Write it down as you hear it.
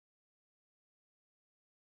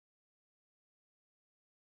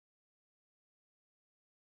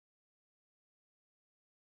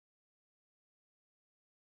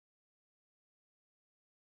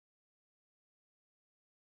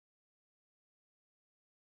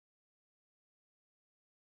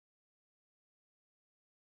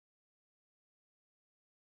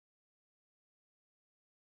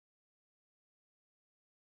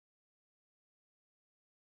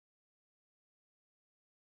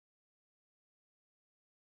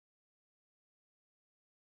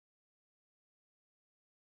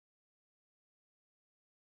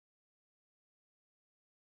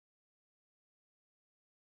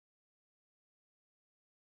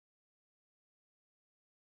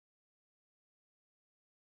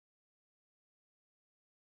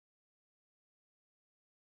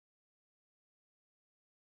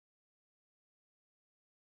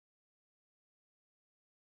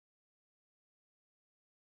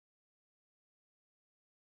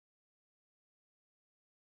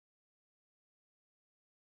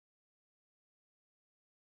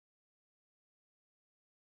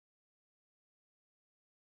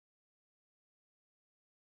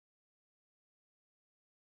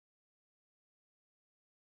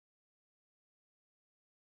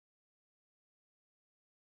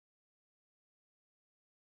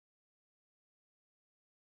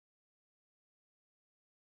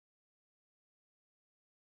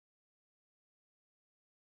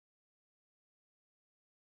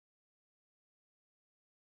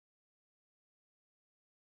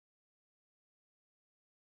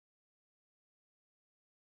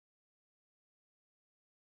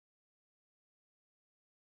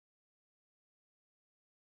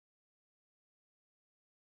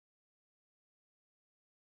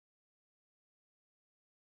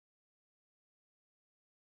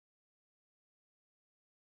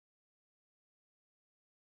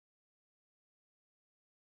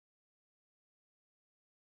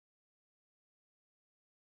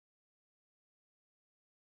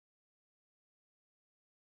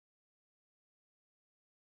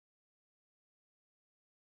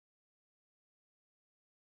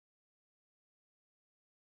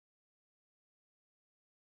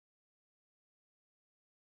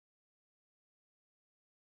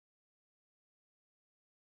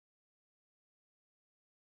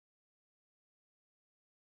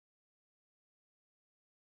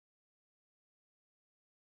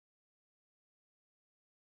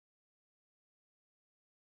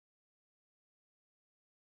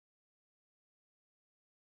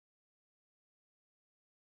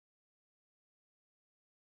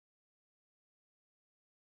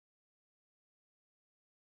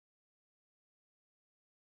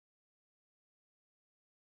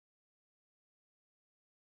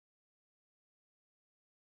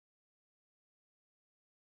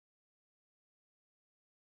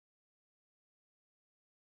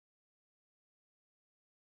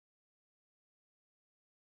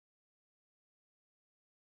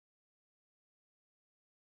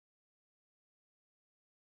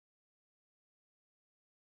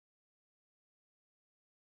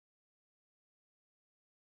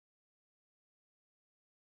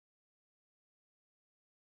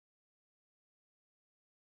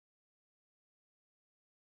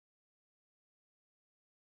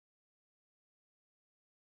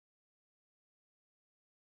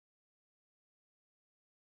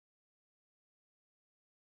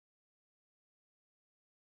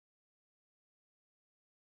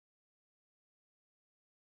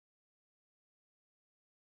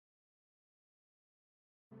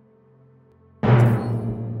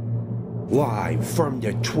live from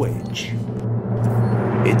the Twitch.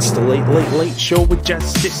 It's the Late Show with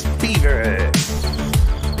Justice Beaver.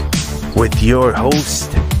 With your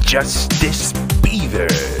host, Justice Beaver.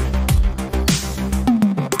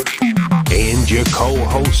 And your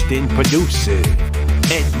co-host and producer,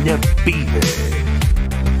 Edna Beaver.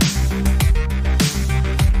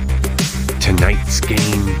 Tonight's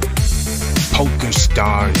game, Poker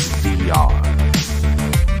Stars VR.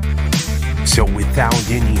 So without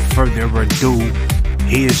any further ado,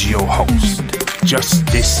 here's your host,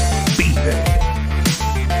 Justice Beaver.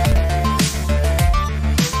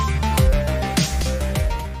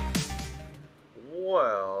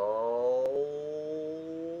 Well,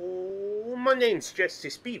 my name's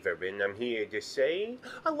Justice Beaver, and I'm here to say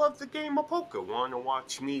I love the game of poker. Want to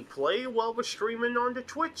watch me play while we're streaming on the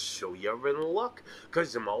Twitch? So you're in luck,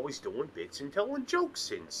 because I'm always doing bits and telling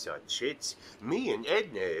jokes and such. It's me and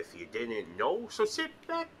Edna, if you didn't know. So sit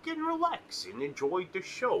back and relax and enjoy the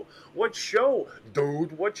show. What show?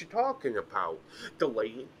 Dude, what you talking about? The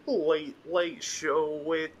Late Show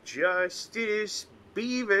with Justice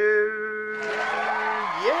Beaver.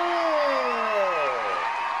 Yeah!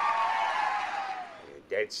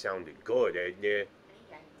 That sounded good, Edna.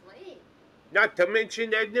 Not to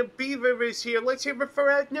mention Edna Beaver is here. Let's hear it for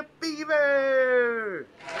Edna Beaver.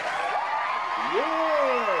 Yeah!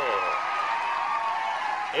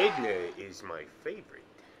 Edna is my favorite.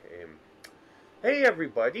 Hey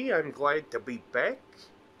everybody, I'm glad to be back.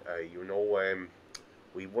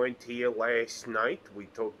 We went here last night. We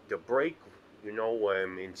took the break.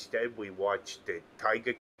 Instead we watched the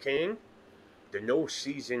Tiger King, the new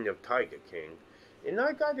season of Tiger King. And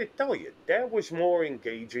I gotta tell you, that was more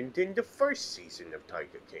engaging than the first season of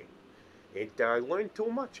Tiger King. And I learned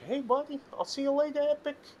too much. Hey buddy, I'll see you later,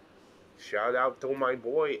 Epic. Shout out to my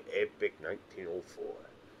boy, Epic 1904.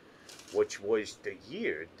 Which was the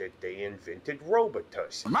year that they invented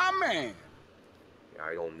Robitussin. My man!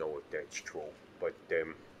 I don't know if that's true, but,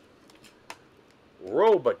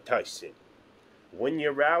 Robitussin. When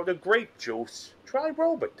you're out of grape juice, try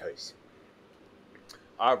Robitussin.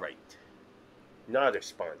 Alright. Not a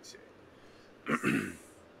sponsor.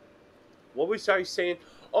 What was I saying?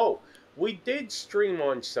 Oh, we did stream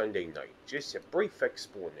on Sunday night. Just a brief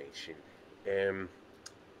explanation. How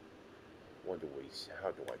do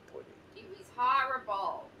I put it? It was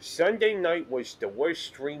horrible. Sunday night was the worst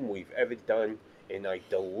stream we've ever done, and I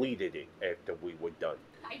deleted it after we were done.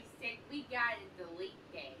 I said we gotta delete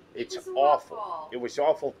that. It's was awful. It was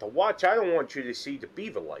awful to watch. I don't want you to see the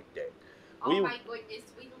Beaver like that. Oh my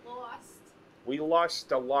goodness, we lost. We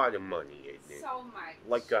lost a lot of money, isn't it? So much.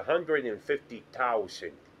 Like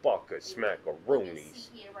 $150,000 smackaroonies.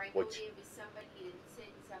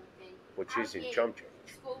 Which isn't chump change.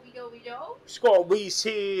 Scooby-Doo. Scooby's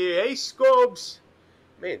here. Hey, Scoobs.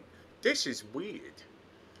 Man, this is weird.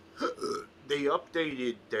 They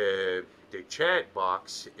updated the chat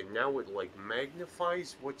box, and now it like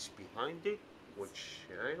magnifies what's behind it, which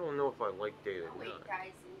I don't know if I like that or not.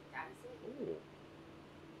 It does it?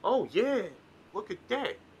 Oh yeah, look at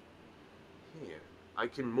that. Here, I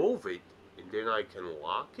can move it, and then I can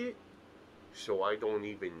lock it, so I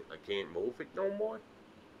can't move it no more.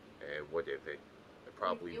 Whatever.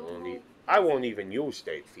 I won't even use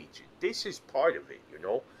that feature. This is part of it,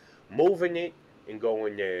 moving it and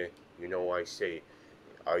going there. I say,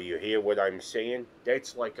 are you hear what I'm saying?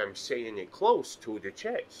 That's like I'm saying it close to the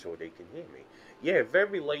chat so they can hear me. Yeah,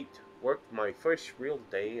 very late. Worked my first real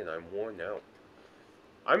day and I'm worn out.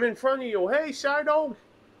 I'm in front of you. Hey, Sardo.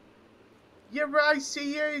 Yeah, I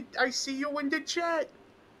see you. I see you in the chat.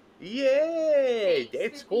 Yeah,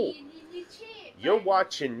 that's cool. You're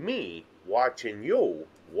watching me, watching you,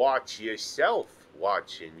 watch yourself,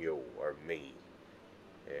 watching you or me.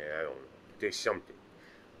 Yeah, I don't know. There's something.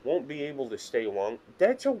 Won't be able to stay long.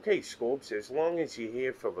 That's okay, Scopes, as long as you're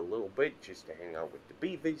here for a little bit just to hang out with the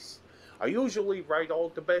Beavers. I usually write all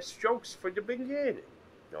the best jokes for the beginning.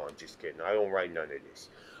 No, I'm just kidding. I don't write none of this.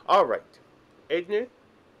 Alright. Edna,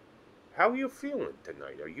 how are you feeling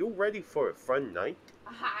tonight? Are you ready for a fun night?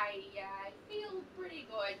 I feel pretty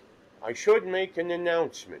good. I should make an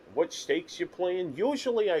announcement. What stakes you playing?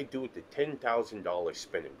 Usually I do the $10,000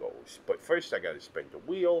 spin and goes. But first I gotta spin the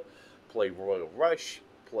wheel, play Royal Rush,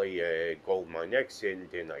 play Gold Mine Exit, and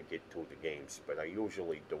then I get to the games. But I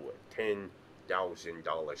usually do a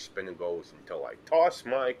 $10,000 spin and goes until I toss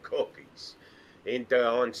my cookies. And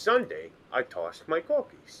on Sunday, I tossed my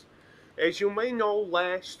cookies. As you may know,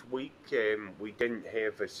 last week we didn't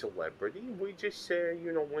have a celebrity. We just,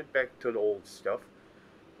 went back to the old stuff.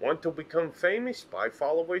 Want to become famous? Buy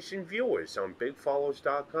followers and viewers on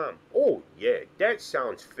bigfollows.com. Oh, yeah, that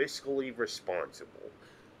sounds fiscally responsible.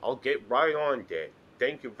 I'll get right on that.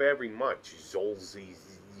 Thank you very much, Zolzy.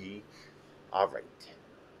 Alright.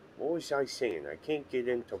 What was I saying? I can't get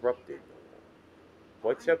interrupted.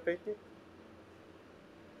 What's up, Edna?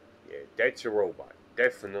 Yeah, that's a robot.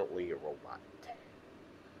 Definitely a robot.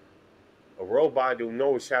 A robot who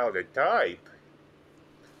knows how to type.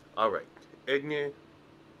 Alright. Edna,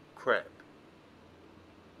 crap.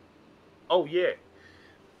 Oh, yeah.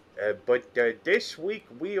 But this week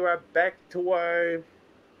we are back to our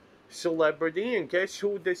celebrity, and guess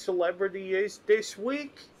who the celebrity is this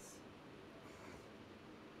week?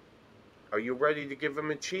 Are you ready to give him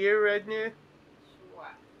a cheer, Edna? Sure.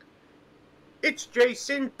 It's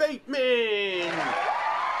Jason Bateman!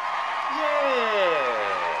 Yeah!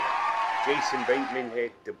 Jason Bateman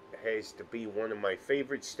has to be one of my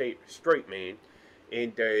favorite straight men.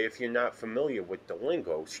 And if you're not familiar with the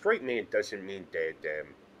lingo, straight man doesn't mean that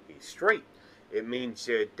he's straight. It means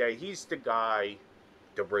that he's the guy,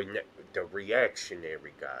 the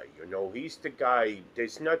reactionary guy. You know, he's the guy.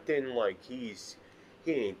 There's nothing like he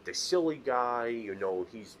ain't the silly guy. You know,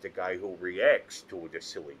 he's the guy who reacts to the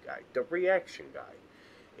silly guy, the reaction guy.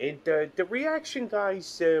 And the reaction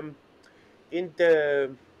guys in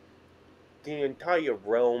the entire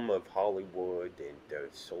realm of Hollywood and the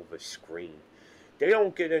silver screen, they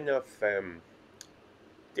don't get enough.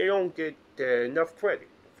 They don't get enough credit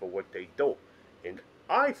for what they do. And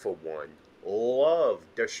I, for one, love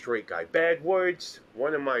the straight guy. Bad Words,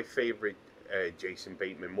 one of my favorite Jason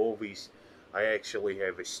Bateman movies. I actually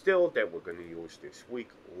have a still that we're going to use this week.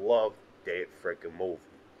 Love that freaking movie.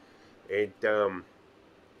 And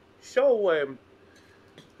so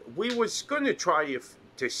we was going to try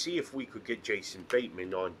to see if we could get Jason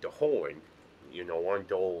Bateman on the horn, you know, on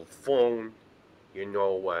the old phone. You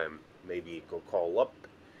know, maybe he could call up,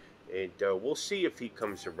 and we'll see if he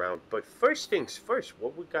comes around. But first things first,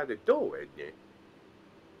 what we got to do, isn't it?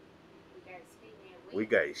 We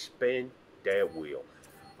got to spin that wheel.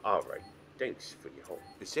 All right. Thanks for your help.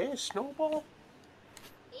 Is that a snowball?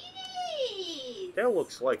 It is. That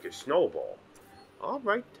looks like a snowball. All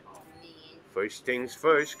right. Oh, man. First things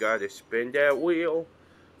first, got to spin that wheel.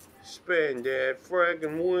 Spin that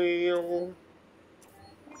friggin' wheel.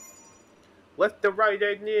 Left to right,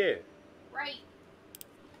 isn't it? Right.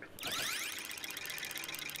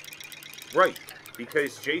 Right,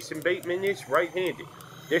 because Jason Bateman is right-handed.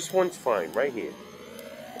 This one's fine, right-handed.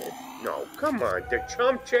 No, come on, the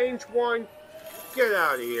chump change one? Get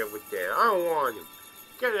out of here with that. I don't want him.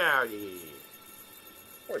 Get out of here.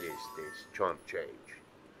 What is this chump change?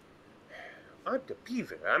 I'm the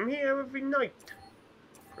Beaver. I'm here every night.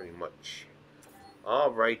 Pretty much.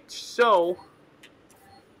 Alright, so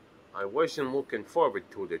I wasn't looking forward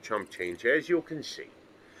to the chump change, as you can see.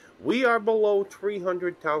 We are below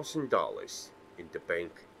 $300,000 in the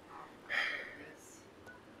bank.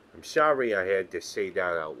 I'm sorry I had to say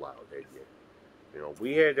that out loud, didn't you? You know,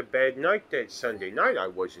 we had a bad night that Sunday night. I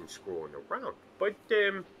wasn't screwing around. But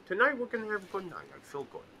tonight we're going to have a good night. I feel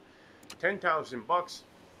good. 10,000 bucks.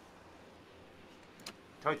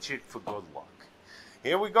 Touch it for good luck.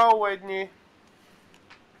 Here we go, Edney.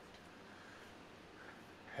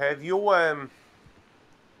 Have you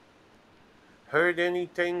heard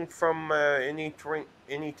anything from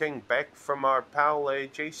anything back from our pal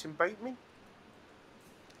Jason Bateman?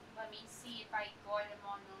 Let me see if I got him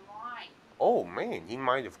on the line. Oh man, he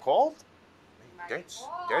might have called. That's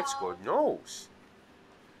good news.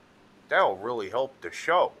 That'll really help the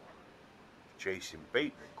show. Jason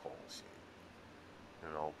Bateman calls in.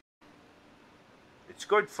 You know, it's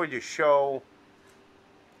good for the show.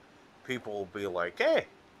 People will be like, "Hey,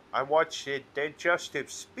 I watched that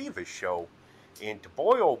Justice Beaver show, and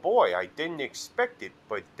boy, oh boy, I didn't expect it,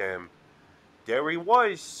 but there he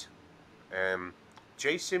was,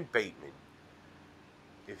 Jason Bateman.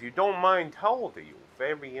 If you don't mind, how old are you?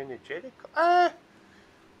 Very energetic?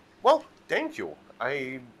 Well, thank you.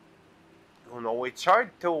 I don't know, it's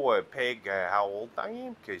hard to peg how old I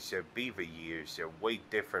am, because Beaver years are way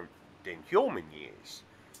different than human years.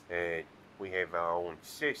 We have our own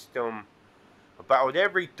system. About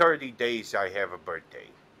every 30 days I have a birthday.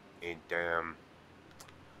 And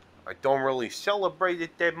I don't really celebrate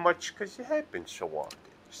it that much because it happens so often.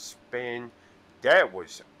 Spin. That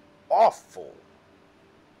was awful.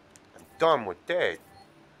 I'm done with that.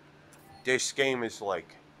 This game is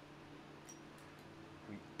like,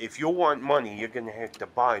 if you want money, you're going to have to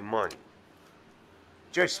buy money.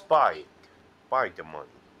 Just buy it. Buy the money.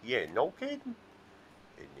 Yeah, no kidding.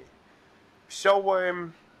 So,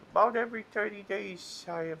 about every 30 days,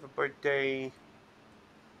 I have a birthday.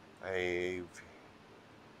 I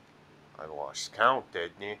lost count,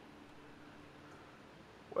 didn't I?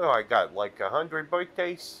 Well, I got like 100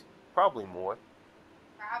 birthdays, probably more.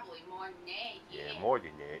 Probably more than that, Yeah, yeah. more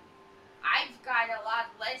than that. I've got a lot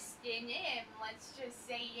less than him, let's just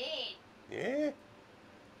say that. Yeah,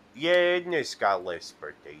 yeah. Edna's got less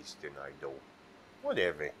birthdays than I do.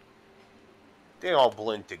 Whatever. They all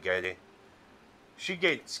blend together. She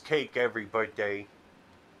gets cake every birthday.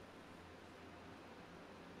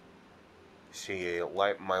 See,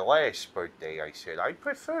 like my last birthday, I said I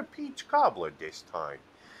prefer peach cobbler this time,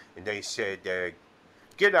 and they said,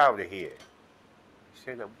 "Get out of here." I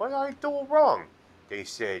said, "What I do wrong?" They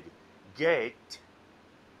said, "Get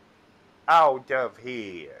out of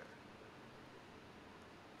here."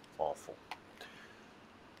 Awful.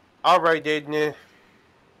 All right, Edna.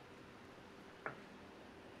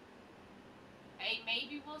 Hey,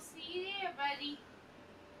 maybe we'll see you there, buddy.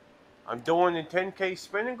 I'm doing a 10K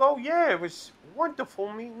spin and go. Yeah, it was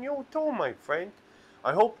wonderful meeting you too, my friend.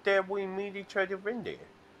 I hope that we meet each other in there.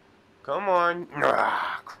 Come on.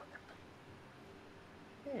 Ah, crap.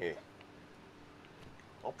 Yeah.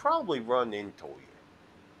 I'll probably run into you.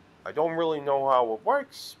 I don't really know how it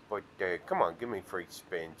works, but come on, give me free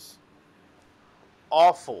spins.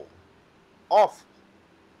 Awful. Awful.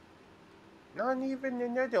 Not even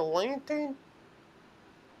another lantern?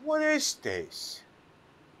 What is this?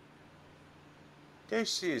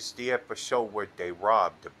 This is the episode where they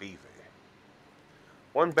robbed the Beaver.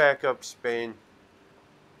 One backup spin.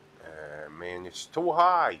 Man, it's too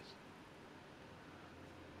high.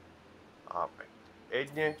 Alright.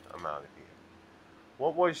 Edna, I'm out of here.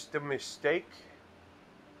 What was the mistake?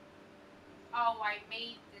 Oh, I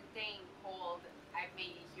made the thing called I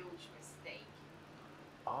made a huge mistake.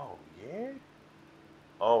 Oh, yeah?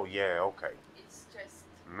 Oh, yeah, okay. It's just.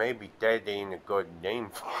 Maybe that ain't a good name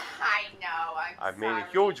for it. I know, I I'm made sorry. a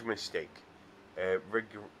huge mistake.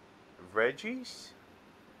 Reggie's?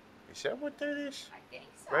 Is that what that is? I think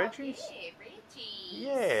so. Reggie's? Yeah, Reggie's.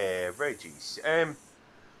 Yeah, Reggie's.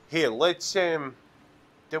 Here, let's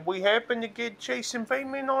did we happen to get Jason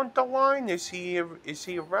Bateman on the line? Is he around?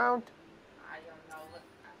 I don't know.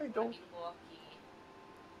 I Let don't. me look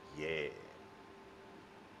here. Yeah.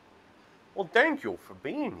 Well, thank you for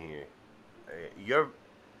being here.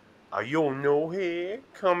 Are you new here?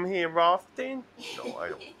 Come here often? No, I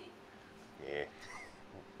don't. Yeah.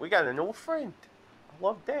 We got a new friend. I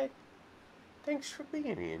love that. Thanks for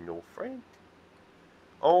being here, new friend.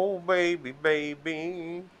 Oh, baby,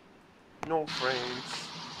 baby. No friends.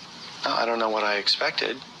 I don't know what I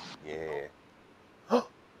expected. Yeah.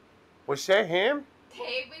 Was that him?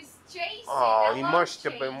 It was Jason. Oh, he Hello, must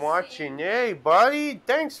have been Jason. watching. Hey, buddy.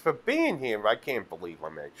 Thanks for being here. I can't believe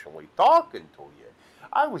I'm actually talking to you.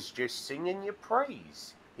 I was just singing your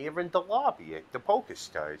praise here in the lobby at the Poker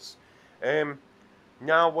Stars.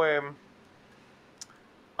 Now,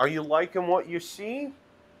 are you liking what you see?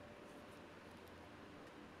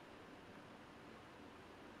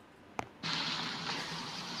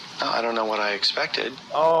 I don't know what I expected.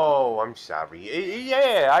 Oh, I'm sorry.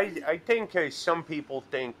 Yeah, I think some people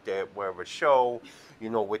think that we're a show,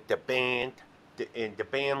 with the band, and the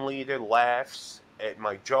band leader laughs at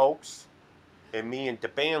my jokes, and me and the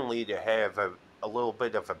band leader have a little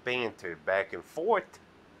bit of a banter back and forth.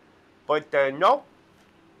 But no,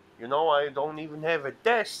 I don't even have a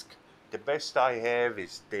desk. The best I have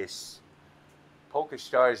is this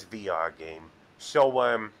PokerStars VR game. So,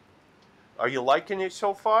 are you liking it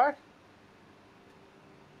so far?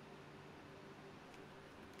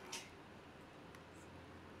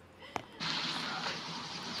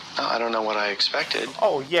 I don't know what I expected.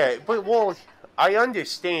 Oh yeah, but well, I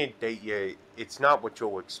understand that it's not what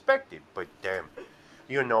you expected, but I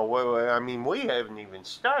mean, we haven't even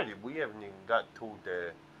started. We haven't even got to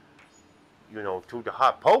the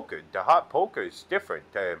hot poker. The hot poker is different.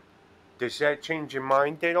 Does that change your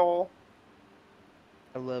mind at all?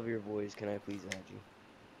 I love your voice. Can I please add you?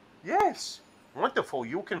 Yes, wonderful.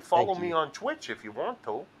 You can follow me on Twitch if you want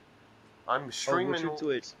to. I'm streaming. What's your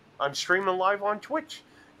Twitch? I'm streaming live on Twitch.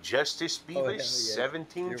 Justice Beaver Yeah.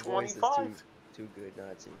 1725. Too good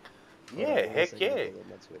not to. Yeah, heck yeah.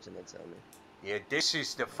 My Twitch and then tell me. Yeah, this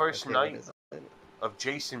is the first night of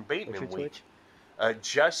Jason Bateman What's your week. Twitch?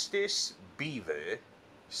 Justice Beaver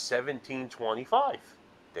 1725.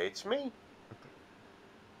 That's me.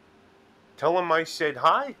 Tell him I said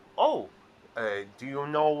hi. Oh, do you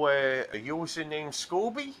know a user named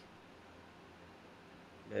Scooby?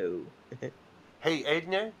 No. Hey,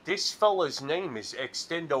 Edna, this fella's name is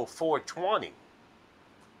Extendo420.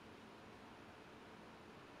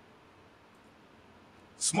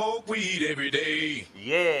 Smoke weed every day.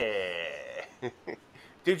 Yeah.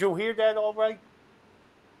 Did you hear that all right?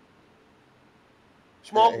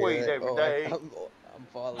 Smoke weed every day. I'm I'm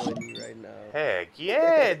following you right now. Heck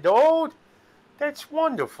yeah, dude. That's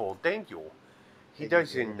wonderful. Thank you. He Thank you,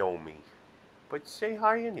 doesn't sir. know me. But say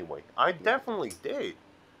hi anyway. I Yeah. definitely did.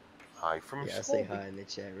 Hi from Yeah, I'll say Scooby. hi in the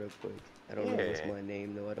chat real quick. I don't know what's Yeah. my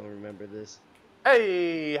name though. I don't remember this.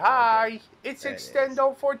 Hey, Okay, hi. It's there it is.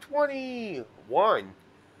 Extendo 421.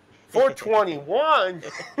 421?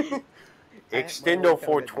 My Extendo word count got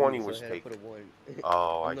 420 deleted, so I was had to put taken. a one.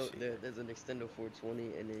 Oh, I I'm no see. there's an Extendo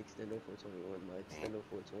 420 and an Extendo 421. My Extendo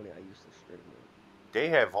 420 I used to stream it. They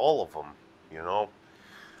have all of them, you know.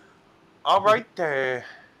 All right,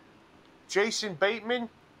 Jason Bateman,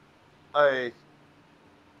 uh,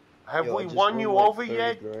 have Yo, I we just won won you like over 30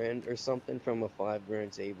 yet? grand or something from a 5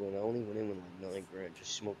 grand table, and I only went in with like 9 grand.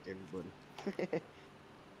 Just smoked everybody.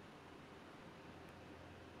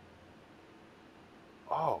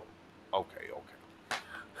 Oh, okay,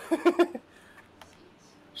 okay.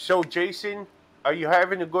 So, Jason, are you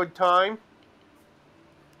having a good time?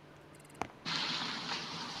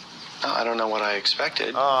 No, I don't know what I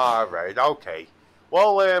expected. All right, okay.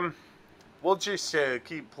 Well, we'll just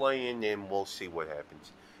keep playing and we'll see what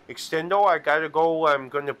happens. Extendo, I gotta go. I'm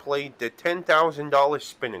gonna play the $10,000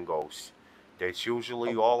 spinning ghost. That's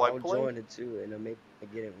usually all I I'll play. join it too, and maybe I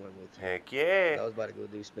get in one with you. Heck 'Cause yeah. I was about to go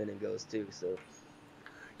do spin and goes too. So,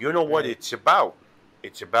 You know all what right. it's about?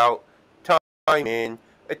 It's about time and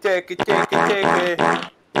attack, attack,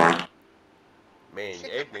 attack. Man,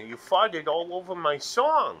 Edna, you farted all over my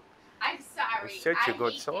song. I'm It's sorry. such a I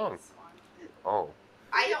good hate song. that song. Oh.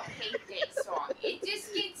 I don't hate that song. It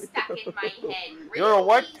just gets stuck in my head You know real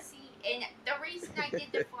what? easy. And the reason I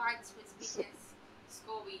did the farts was because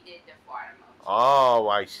Scooby did the fart emoji. Oh,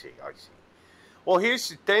 I see, I see. Well, here's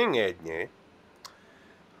the thing, Edna.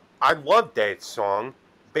 I love that song.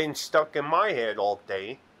 Been stuck in my head all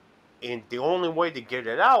day. And the only way to get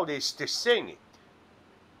it out is to sing it.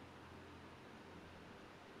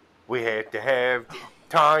 We had to have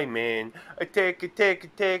time in. Take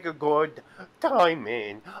a good time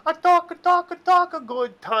in. A talk a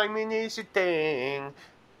good timing is a thing.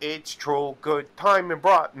 It's true, good timing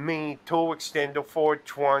brought me to Extendo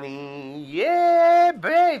 420. Yeah,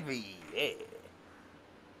 baby, yeah.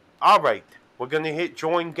 Alright, we're gonna hit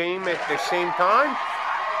join game at the same time.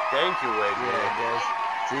 Thank you, Yeah, I Edmund.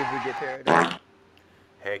 guess. See if we get paired up.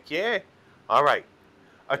 Heck yeah. Alright,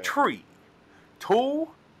 a All right. tree. 2,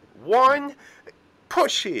 1,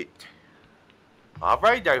 push it.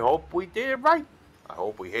 Alright, I hope we did it right. I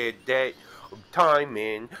hope we had that time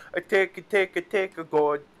in. Take a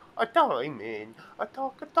good a time in. A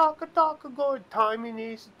talk a good timing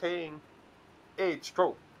is a thing. It's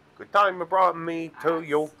true. Good time brought me to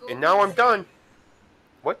you. And Scooby now I'm said, done.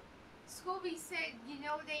 What? Scooby said,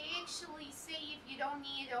 they actually say if you don't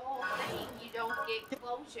eat the whole thing, you don't get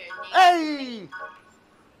closure. And that's the Hey! main.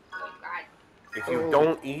 Oh God. If you Oh,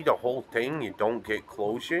 don't eat a whole thing, you don't get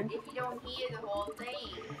closure? If you don't hear the whole thing,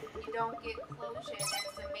 you don't get closure. That's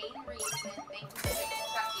the main reason things get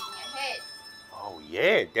stuck in your head. Oh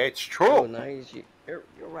yeah, that's yo, true. nice. You're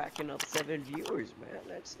racking up 7 viewers, man.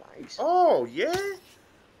 That's nice. Oh yeah?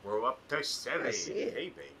 We're up to 7. I see it. Hey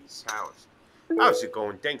babies, how's it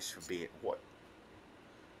going? Thanks for being what?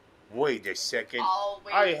 Wait a second.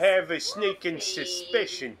 Always I have a sneaking bluffing.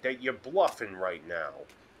 suspicion that you're bluffing right now.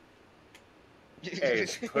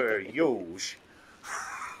 As per usual.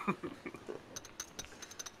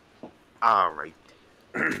 Alright.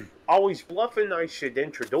 Always bluffing, I should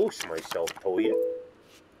introduce myself to you.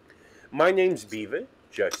 My name's Beaver,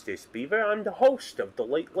 Justice Beaver. I'm the host of the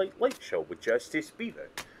Late Late Late Show with Justice Beaver.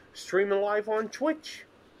 Streaming live on Twitch.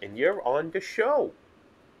 And you're on the show.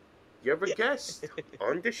 You're a guest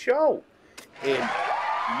on the show. And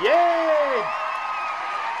yeah!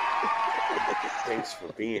 Thanks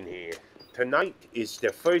for being here. Tonight is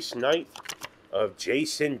the first night of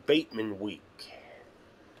Jason Bateman week.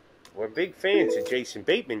 We're big fans of Jason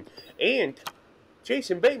Bateman, and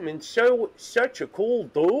Jason Bateman's such a cool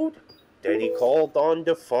dude that he called on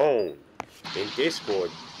the phone in Discord.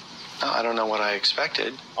 No, I don't know what I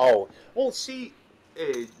expected. Oh, well, see,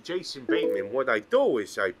 Jason Bateman, what I do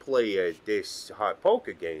is I play this hot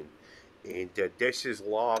poker game, and this is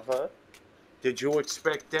lava. Did you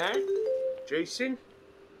expect that, Jason?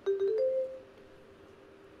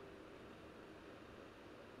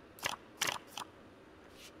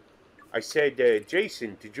 I said,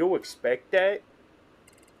 Jason, did you expect that?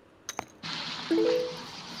 No,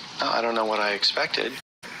 I don't know what I expected.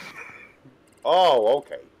 Oh,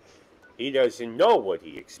 okay. He doesn't know what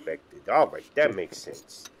he expected. Alright, that makes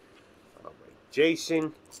sense. Alright,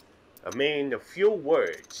 Jason, a man of few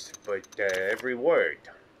words, but every word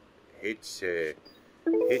hits you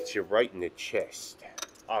right in the chest.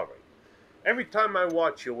 Alright, Every time I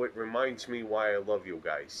watch you, it reminds me why I love you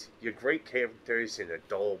guys. You're great characters in a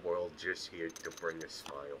dull world just here to bring a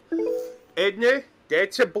smile. Edna,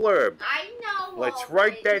 that's a blurb. I know. Let's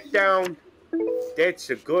write that down. That's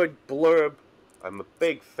a good blurb. I'm a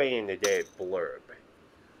big fan of that blurb.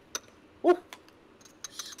 Woo!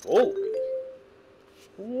 Scully.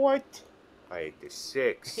 What? I had the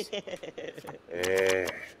 6.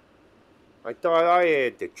 I thought I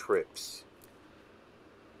had the trips.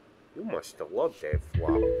 You must have loved that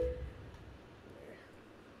flop.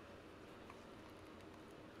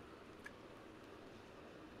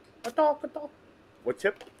 What's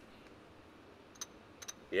up?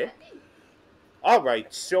 Yeah?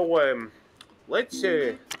 Alright, so, let's, I'm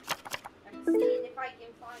seeing if I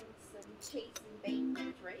can find some Jason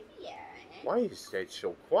Bateman trivia. why is that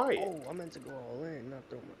so quiet? Oh, I meant to go all in, not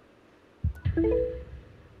throw my...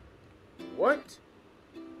 What?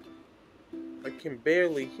 I can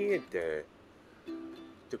barely hear the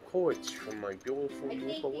chords from my beautiful I think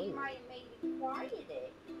they ukulele. might have made it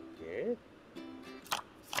quieted. Yeah?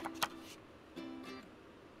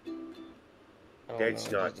 Oh,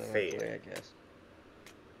 That's no, it not doesn't fair. play, I guess.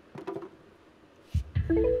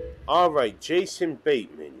 Alright, Jason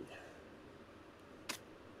Bateman.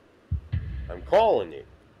 I'm calling it.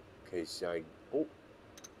 Cause oh.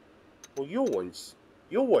 Well, you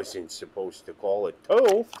wasn't supposed to call it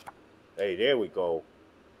too. Hey, there we go.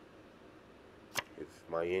 If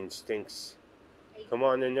my instincts... Come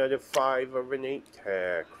on, another 5 or an 8. Ah,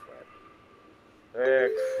 crap. Ah,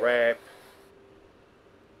 crap.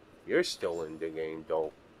 You're still in the game,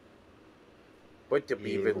 though. But the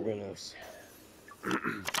Beaver leaves.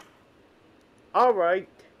 Alright.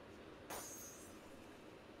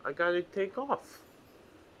 I gotta take off.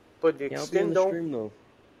 But the Yeah, I'll be on the extendo... stream, though.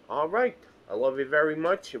 Alright. I love you very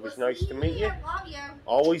much. It was nice to meet you. Love you.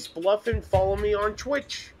 Always bluffing. Follow me on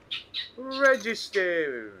Twitch.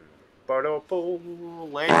 Register.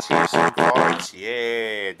 Let's hear some cards.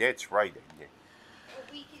 Yeah, that's right.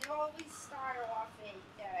 We can always start off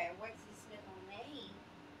at, what's his middle name?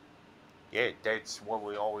 Yeah, that's what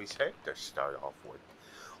we always have to start off with.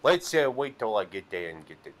 Let's wait till I get there and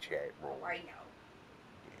get the chat rolling. Oh, I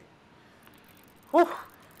know. Whew.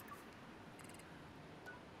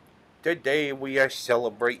 Today we are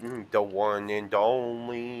celebrating the one and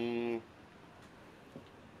only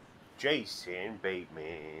Jason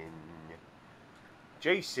Bateman.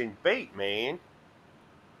 Jason Bateman?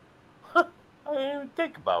 Huh, I didn't even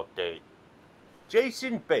think about that.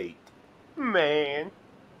 Jason Bate. Man.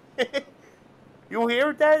 You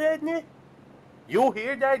hear that, Edna? You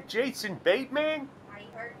hear that, Jason Bateman? I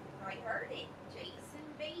heard it. Jason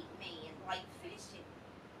Bateman, like fishing.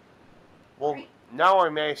 Well, Right. now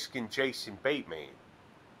I'm asking Jason Bateman.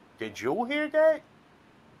 Did you hear that?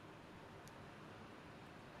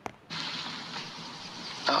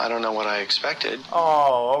 I don't know what I expected.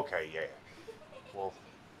 Oh, okay, yeah. Well,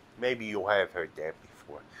 maybe you have heard that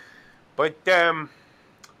before. But,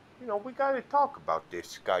 you know, we gotta talk about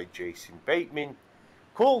this guy, Jason Bateman.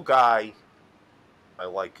 Cool guy. I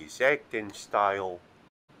like his acting style.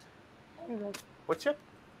 You know, what's up?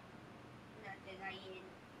 Nothing.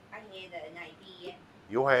 I had an idea.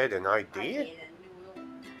 You had an I idea? had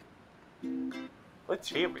a noodle. Let's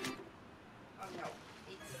hear it. Oh no,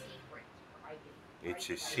 it's secret. It's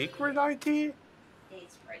a secret idea?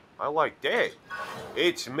 It's right. I like that.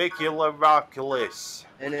 It's Mickey Miraculous.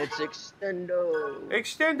 And it's Extendo.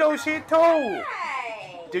 Extendo's here too.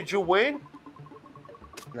 Hey! Did you win?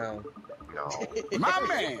 No. No. My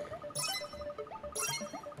man.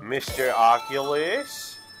 Mr.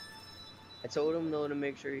 Oculus. I told him, though, to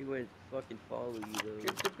make sure he wouldn't fucking follow you, though.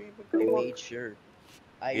 Give the Beaver I good luck. made sure.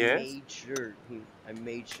 I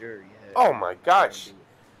made sure, yeah. Oh my gosh.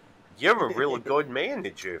 You're a really good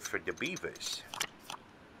manager for the Beavers.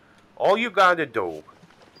 All you gotta do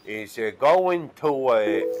is go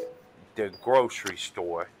into the grocery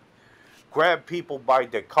store, grab people by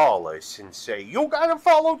the collars and say, you gotta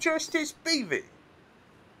follow Justice Beaver.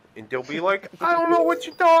 And they'll be like, I don't know what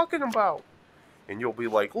you're talking about. And you'll be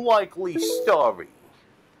like, likely story.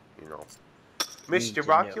 You know. Mr.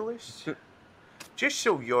 Oculus, just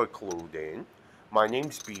so you're clued in, my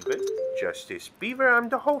name's Beaver, Justice Beaver. I'm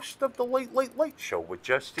the host of the Late Late Late Show with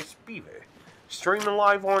Justice Beaver, streaming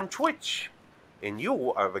live on Twitch, and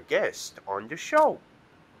you are a guest on the show.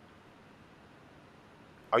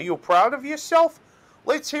 Are you proud of yourself?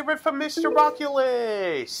 Let's hear it from Mr.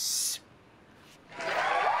 Oculus.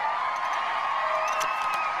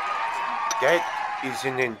 That is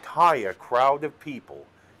an entire crowd of people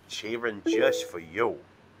cheering just for you.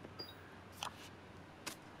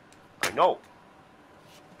 I know.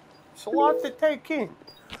 It's a lot to take in.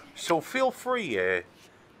 So feel free.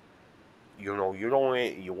 You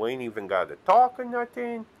ain't even got to talk or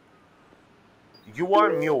nothing. You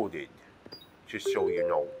are muted, just so you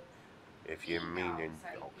know. If He you're knows. meaning, I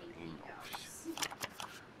okay, think he he knows. knows.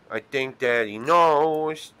 I think Daddy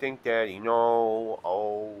knows. Think Daddy knows.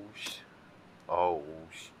 Oh.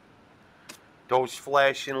 Those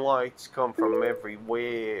flashing lights come from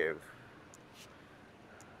everywhere.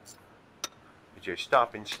 Just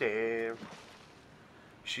stop and stare.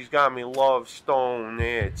 She's got me love stone.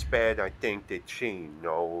 It's bad. I think that she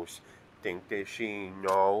knows. Think that she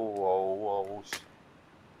knows.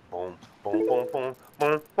 Boom, boom, boom, boom,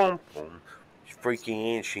 boom, boom, boom. She's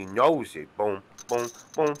freaky and she knows it. Boom, boom,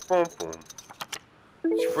 boom, boom, boom.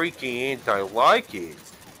 It's freaky and I like it.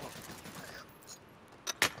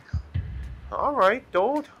 Alright,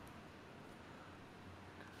 dude.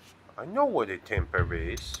 I know what a temper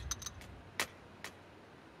is.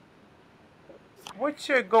 What's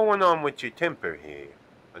going on with your temper here?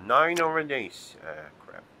 A 9 or an ace? Ah,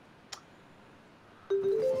 crap.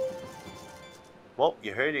 Well,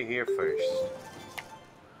 you heard it here first.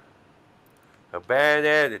 A bad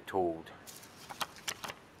attitude.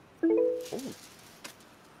 Ooh.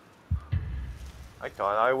 I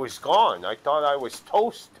thought I was gone. I thought I was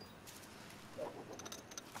toast.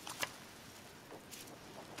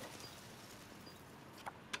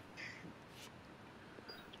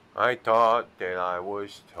 I thought that I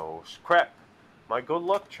was toast. Crap. My good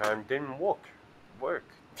luck charm didn't work. What?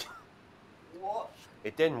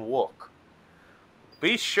 It didn't work.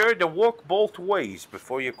 Be sure to walk both ways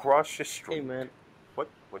before you cross the street. Hey, man. What?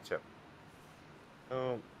 What's up?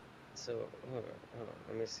 So hold on.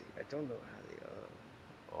 Let me see. I don't know how they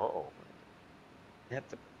Uh-oh. You have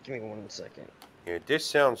to give me 1 second. Yeah, this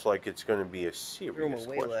sounds like it's going to be a Threw them serious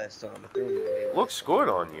away question. last time. I threw 'em away last Looks time. good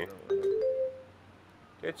on you.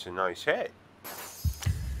 It's a nice hat.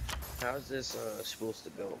 How's this supposed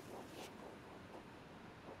to go?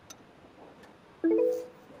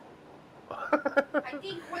 I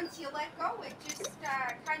think once you let go, it just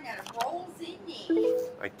kind of rolls in there.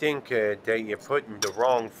 I think that you're putting the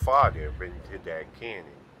wrong fodder into that cannon.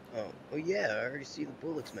 Oh yeah, I already see the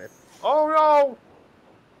bullets, man. Oh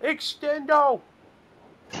no! Extendo!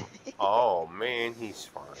 Oh man, he's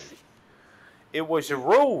fine. It was a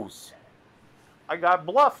ruse. I got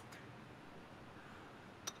bluffed.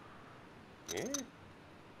 Yeah.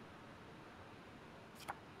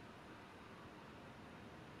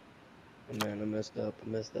 Oh man, I messed up. I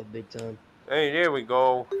messed up big time. Hey, there we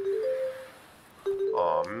go.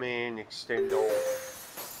 Oh man, extendo.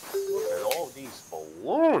 Look at all these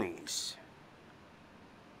balloonies.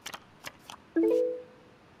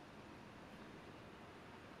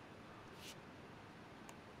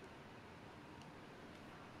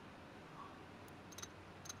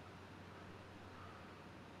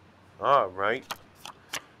 All right.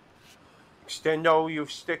 Extendo, you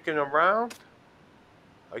sticking around?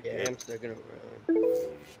 Yeah, I'm sticking around.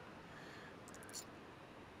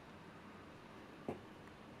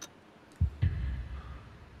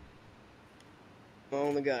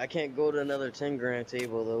 Oh my god, I can't go to another 10 grand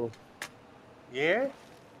table though. Yeah?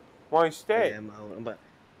 Why that? Yeah, I'm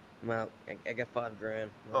out. I got 5 grand.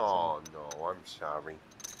 Oh no, I'm sorry.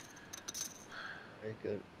 Very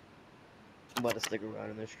good. I'm about to stick around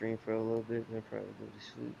in the stream for a little bit and then probably go to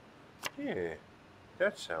sleep. Yeah,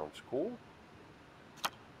 that sounds cool.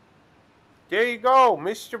 There you go,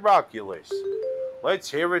 Mr. Oculus.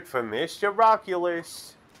 Let's hear it from Mr.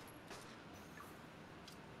 Oculus.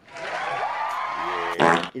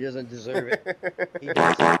 Yeah. He doesn't deserve it. He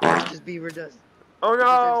does. Just Beaver does. Oh He deserves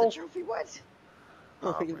no! the trophy. What?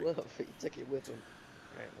 Oh, he Alright. love. He took it with him.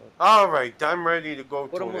 Alright, I'm ready to go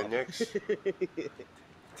Put to him the up. next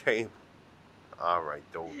table. Alright,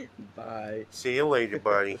 dude. Bye. See you later,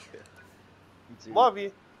 buddy. You too. Love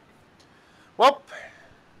you. Well,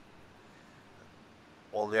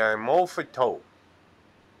 I'm all for toe.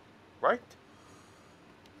 Right?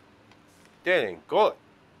 That ain't good.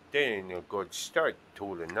 That ain't a good start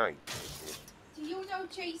to the night. Do you know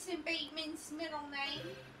Jason Bateman's middle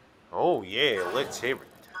name? Oh yeah, let's hear it.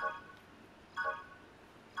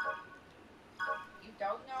 You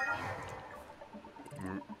don't know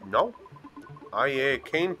him? No. I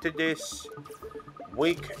came to this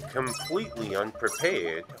week completely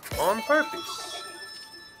unprepared on purpose.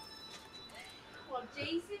 Well,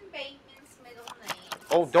 Jason Bateman's middle name.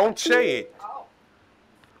 Oh, don't say it. Oh.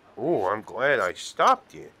 Oh, I'm glad I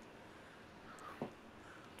stopped you.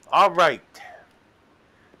 All right.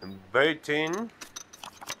 Burton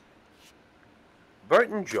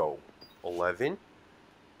Joe, 11,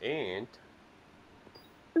 and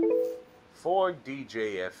 4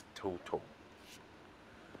 DJF total.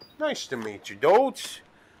 Nice to meet you, dudes.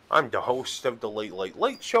 I'm the host of the Late Late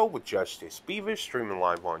Late Show with Justice Beaver, streaming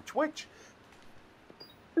live on Twitch.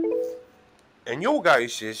 And you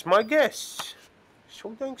guys is my guests.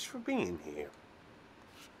 So thanks for being here.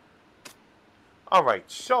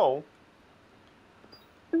 Alright, so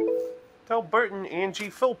tell Burton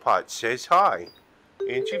Angie Philpott says hi.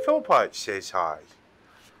 Angie Philpott says hi.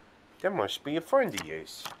 That must be a friend of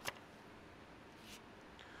yours.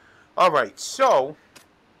 Alright, so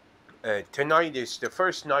tonight is the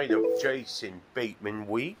first night of Jason Bateman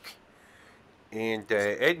week. And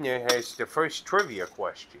Edna has the first trivia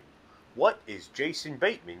question. What is Jason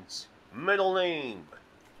Bateman's middle name?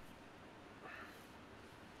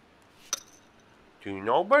 Do you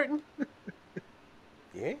know, Burton?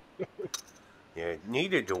 Yeah? Yeah,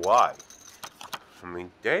 neither do I. I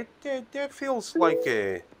mean, that feels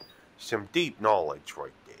like some deep knowledge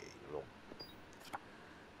right there, you know.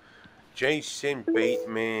 Jason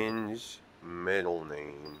Bateman's middle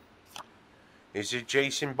name. Is it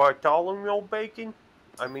Jason Bartholomew Bacon?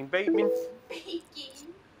 Bateman?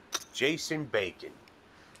 Bacon. Jason Bacon.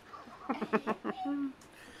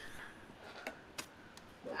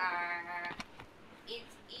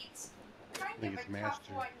 It's kind of a tough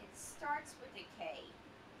Master. one. It starts with a K.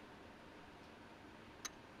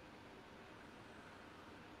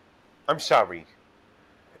 I'm sorry,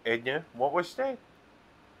 Edna, what was that?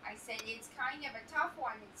 I said it's kind of a tough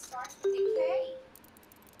one. It starts with a K.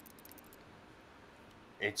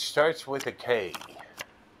 It starts with a K.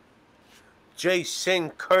 Jason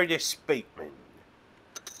Curtis Bateman.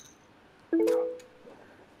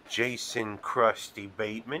 Jason Krusty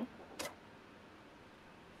Bateman.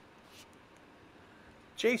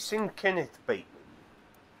 Jason Kenneth Bateman.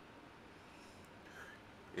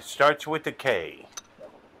 It starts with a K.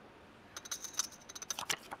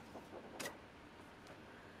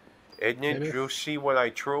 Edna, did you see what I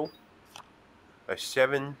drew? A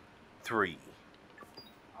 7-3.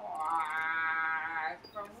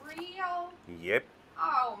 For real? Yep.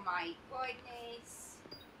 Oh my goodness.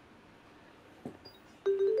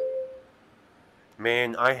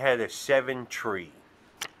 Man, I had a 7-3.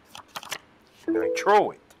 And I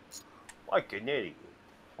drew it. Like an idiot.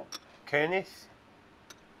 Kenneth?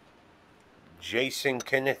 Jason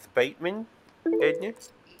Kenneth Bateman? Edna?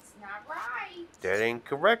 It's not right. That ain't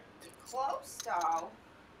correct. You're close though.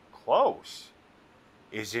 Close.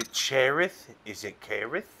 Is it Cherith? Is it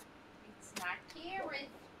Carith? It's not Karen.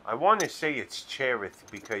 I want to say it's Cherith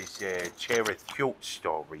because Cherith cute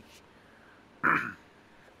story.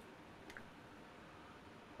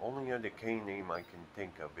 Only other K name I can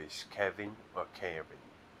think of is Kevin or Karen.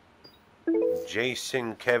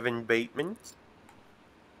 Jason Kevin Bateman.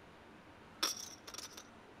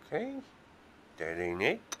 Okay, that ain't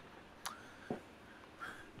it.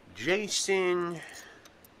 Jason.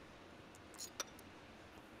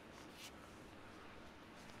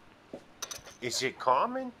 Is it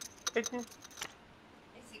common, isn't it?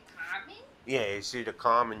 Is it common? Yeah, is it a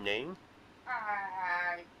common name?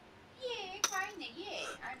 Yeah, kinda, yeah.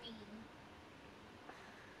 I mean,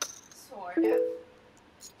 sort of.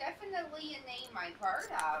 Definitely a name I've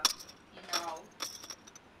heard of, you know.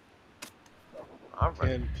 All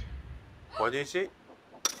right. And What is it?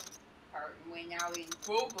 Curtin went out and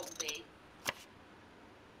Googled it.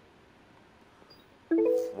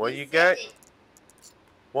 What He you said got? it.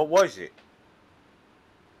 What was it?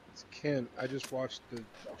 it's Ken. I just watched the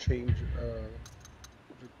change.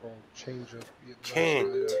 What's it called? Change up. Last Ken.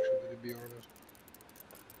 night, actually, to be honest.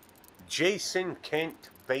 Jason Kent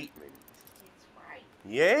Bateman. It's right.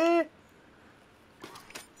 Yeah?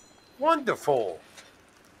 Wonderful.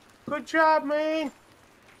 Good job, man.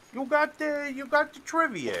 You got the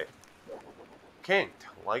trivia. Kent,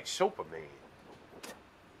 like Superman.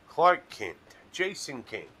 Clark Kent. Jason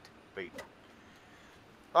Kent Bateman.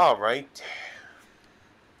 All right.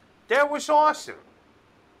 That was awesome.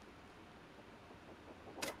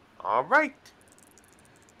 All right.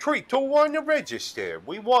 3, 2, 1 to register.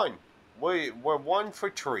 We won. We're 1 for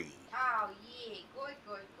 3. Oh, yeah. Good.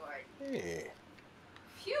 Yeah.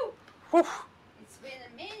 Phew. Whew. It's been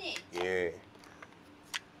a minute. Yeah.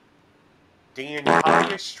 The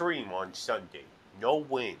entire stream on Sunday. No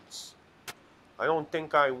wins. I don't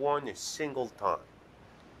think I won a single time.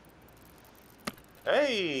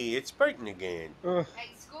 Hey, it's Burton again.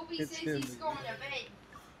 Hey, Scooby It's says him he's going to bed.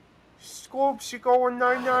 Scoops, you going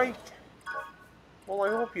night-night? Well, I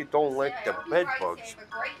hope you don't let I the hope bed you guys bugs. have a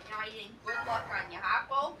great night and good luck on your hot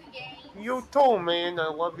poker games. You too, man. I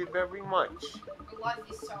love you very much. I love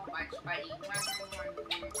you so much, buddy.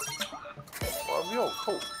 Love you,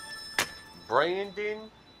 cool.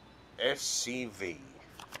 Brandon SCV.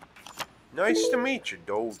 Nice to meet you,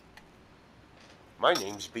 dude. My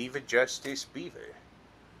name's Beaver Justice Beaver.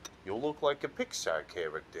 You look like a Pixar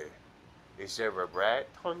character. Is there a rat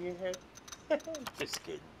on your head? Just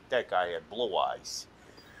kidding. That guy had blue eyes.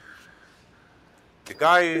 The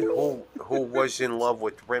guy who was in love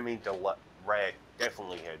with Remy the rat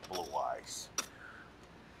definitely had blue eyes.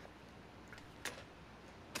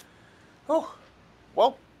 Oh,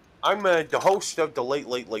 well, I'm the host of the Late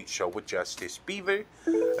Late Late Show with Justice Beaver,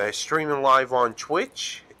 streaming live on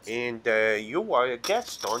Twitch, and you are a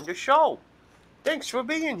guest on the show. Thanks for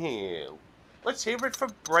being here. Let's hear it for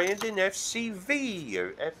Brandon FCV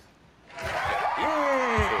or F.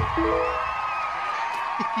 Yeah.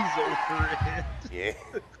 He's over it. Yeah.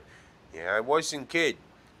 Yeah, I wasn't kidding.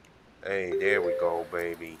 Hey, there we go,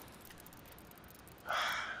 baby.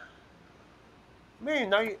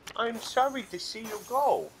 Man, I'm sorry to see you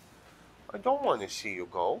go. I don't want to see you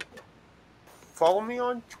go. Follow me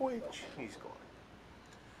on Twitch. He's gone.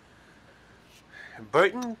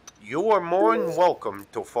 Burton, you are more than welcome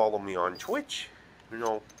to follow me on Twitch. You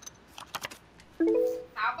know.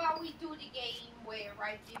 How about we do the game where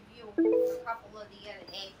I give you a couple of the other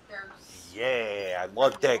actors? Yeah, I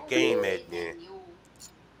love that game, Edna. And you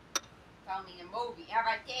tell me the movie. How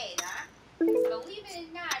about that, huh? Believe it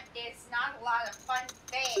or not, there's not a lot of fun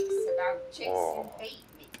facts about Jason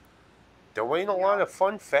Bateman. There ain't a lot of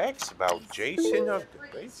fun facts about Jason He's of a the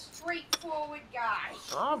pretty Bateman. straightforward guy.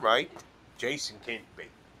 All right, Jason can't be.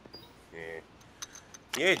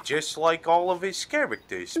 Yeah, just like all of his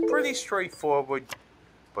characters, pretty straightforward,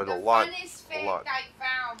 but The a lot. funnest fact I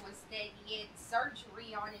found was that he had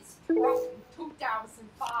surgery on his throat in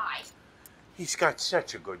 2005. He's got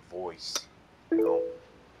such a good voice, you know.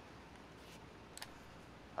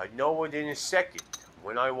 I'd know it in a second.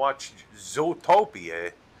 When I watched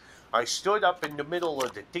Zootopia, I stood up in the middle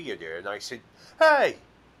of the theater and I said, "Hey,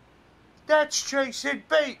 that's Jason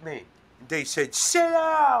Bateman." And they said, "Sit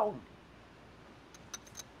down."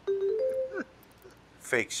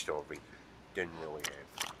 Fake story. Didn't really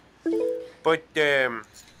happen. But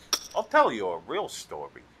I'll tell you a real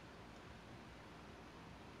story.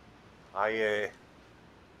 I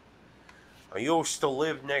used to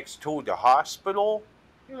live next to the hospital,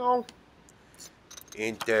 you know,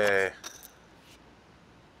 and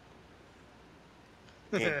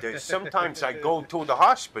sometimes I go to the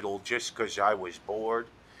hospital just because I was bored,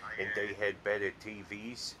 and they had better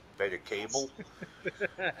TVs, better cable,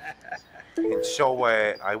 and so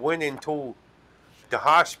I went into the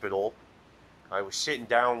hospital. I was sitting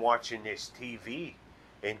down watching this TV,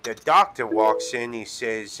 and the doctor walks in. He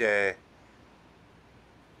says,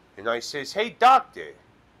 and I says, "Hey, doctor,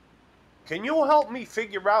 can you help me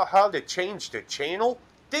figure out how to change the channel?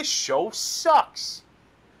 This show sucks."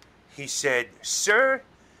 He said, "Sir,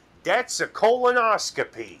 that's a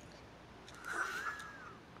colonoscopy.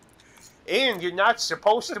 And you're not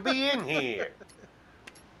supposed to be in here."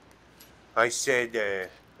 I said,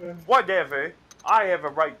 "Whatever. I have a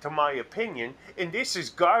right to my opinion, and this is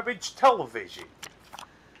garbage television."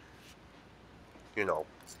 You know.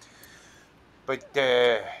 But,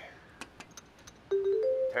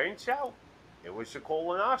 turns out, it was a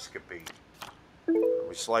colonoscopy. It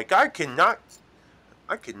was like, I cannot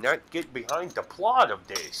get behind the plot of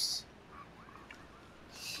this.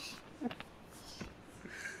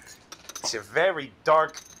 It's a very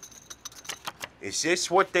dark... Is this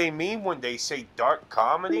what they mean when they say dark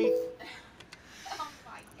comedy? Oh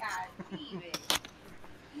my God, leave it.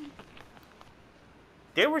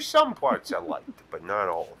 There were some parts I liked, but not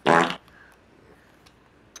all of them.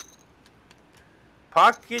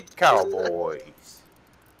 Pocket Cowboys.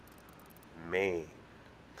 Man.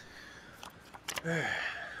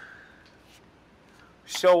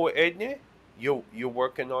 So, Edna, you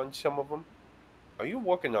working on some of them? Are you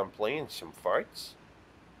working on playing some farts?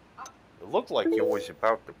 It looked like you was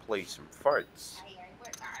about to play some farts.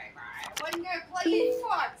 I wasn't gonna play any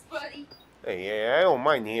farts, buddy. Hey, I don't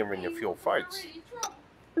mind hearing a few farts.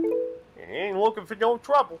 I ain't looking for no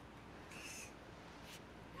trouble.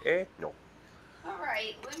 No.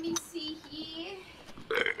 Alright, let me see here.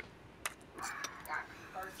 Got my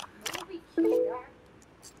first movie queued up.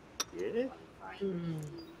 Yeah?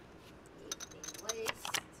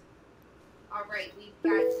 Alright,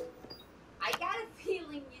 I got a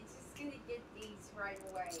feeling you're just gonna get these right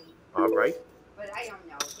away. Alright. But I don't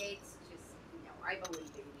know. It's just, I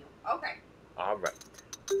believe in you. Okay. Alright.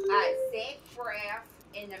 Zach Braff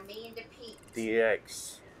and Amanda Peet.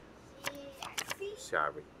 DX. Yeah, see?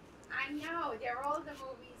 Sorry. I know. They're all the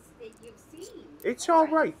movies that you've seen. It's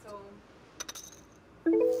alright. So,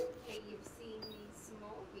 okay, you've seen these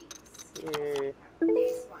movies. Yeah.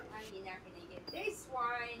 This one. You're not going to get this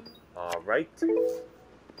one. Alright.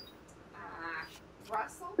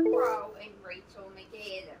 Russell Crowe and Rachel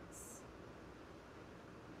McAdams.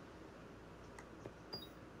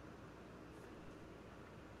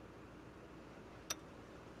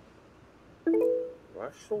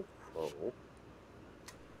 Russell Crowe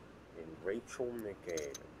and Rachel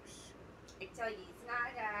McAdams. I tell you, it's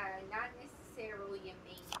not necessarily a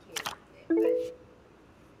main character,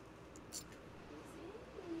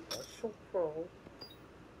 but Russell Crowe,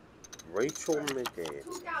 Rachel McAdams.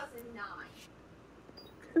 2009.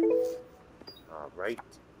 Okay. All right.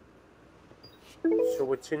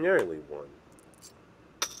 So it's an early one.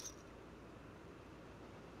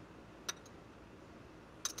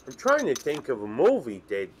 I'm trying to think of a movie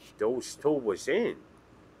that those two was in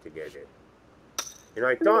together. And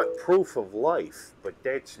I thought Proof of Life, but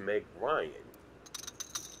that's Meg Ryan.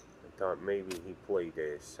 I thought maybe he played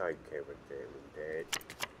a side character in that.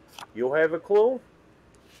 You have a clue?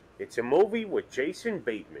 It's a movie with Jason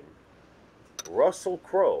Bateman, Russell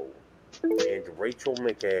Crowe, and Rachel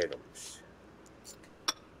McAdams.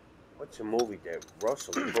 What's a movie that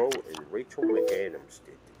Russell Crowe and Rachel McAdams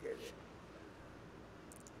did together?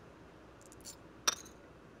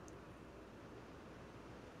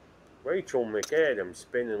 Rachel McAdams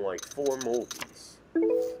been in like 4 movies,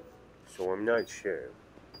 so I'm not sure.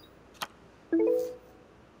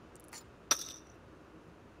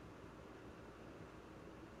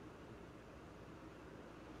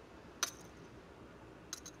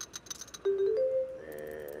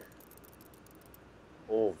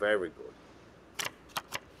 Oh, very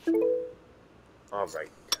good. All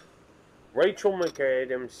right. Rachel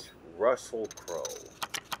McAdams, Russell Crowe.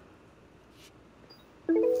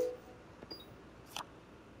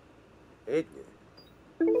 Isn't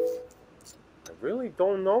it? I really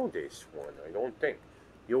don't know this one. I don't think.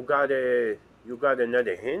 You got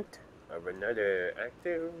another hint of another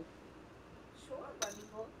actor? Sure, let me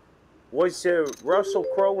look. Was Russell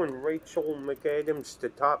Crowe and Rachel McAdams the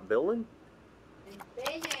top villain? And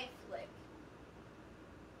Ben Affleck.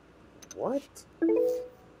 What?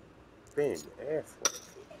 Ben Affleck.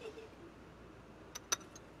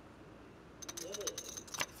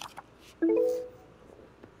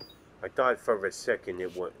 I thought for a second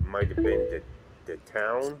it might have been the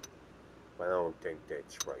town, but I don't think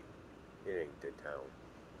that's right. It ain't the town.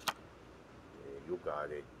 Yeah, you got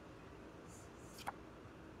it.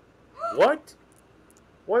 What?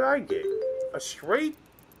 What'd I get? A straight?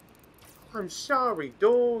 I'm sorry,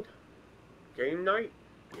 dude. Game night?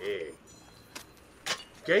 Yeah.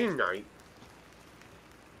 Game night?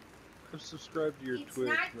 I'm subscribed to your It's Twitch,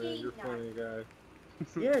 not man. You're a game funny guy.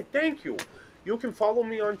 Yeah, thank you. You can follow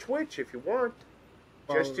me on Twitch if you want.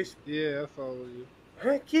 Justice. Yeah, I follow you.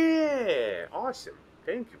 Heck yeah! Awesome.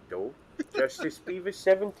 Thank you, dude. Justice Beaver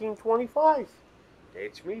 1725.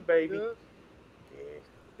 That's me, baby. Yeah. Yeah.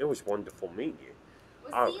 It was wonderful meeting you.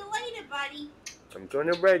 We'll see you later, buddy. I'm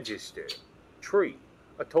gonna register. 3,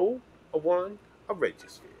 a 2, a 1, a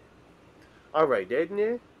register. Alright,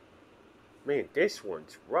 Edna. Man, this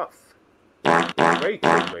one's rough. Rachel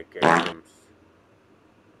McAdams.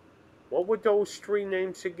 What were those 3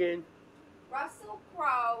 names again? Russell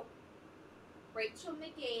Crowe, Rachel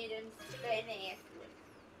McAdams, Ben Affleck.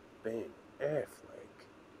 Ben Affleck.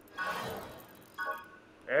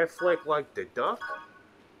 Affleck like the duck?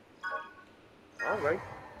 Alright.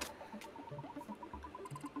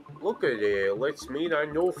 Look at it. Let's meet our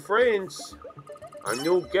new friends. Our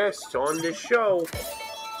new guests on the show.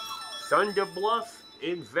 Thunder Bluff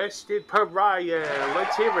Invested Pariah.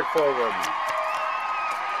 Let's hear it for them.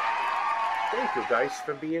 Thank you guys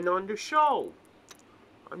for being on the show.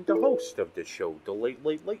 I'm the host of the show, The Late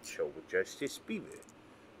Late Late Show with Justice Beaver.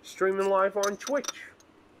 Streaming live on Twitch.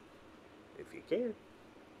 If you can.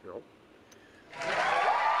 You know.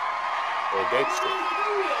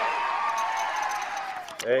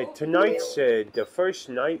 Tonight's the first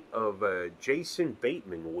night of Jason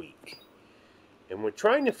Bateman week. And we're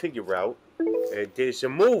trying to figure out, there's a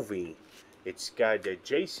movie. It's got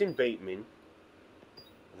Jason Bateman,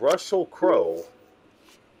 Russell Crowe,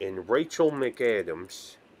 and Rachel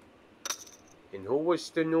McAdams. And who was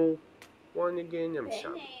the new one again? I'm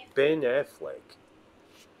sorry. Ben Affleck.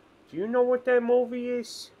 Do you know what that movie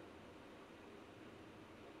is?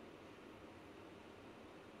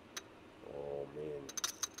 Oh, man.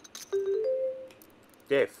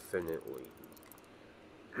 Definitely.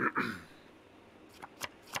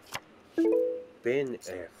 Ben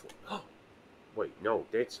Affleck. Wait, no,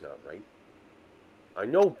 that's not right. I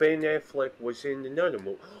know Ben Affleck was in another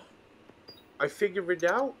movie. I figured it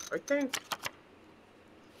out, I think.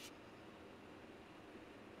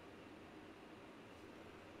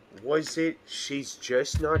 Was it She's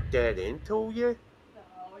Just Not That Into You?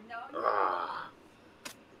 No. Ah.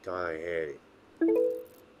 Thought I had it.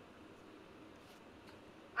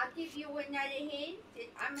 I'll give you another hint.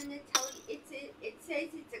 I'm gonna tell you. It says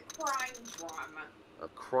it's a crime drama. A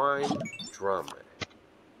crime drama.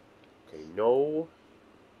 Okay, no.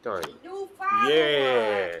 Done. New follower.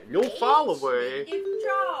 Yeah, new follower. Native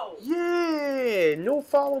Joe. Yeah, new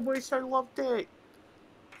followers. I love that.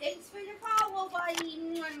 Thanks for the follow,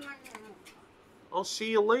 buddy. I'll see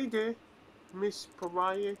you later, Miss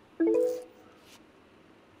Pariah. It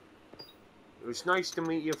was nice to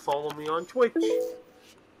meet you. Follow me on Twitch.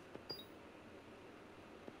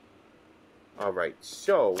 Alright,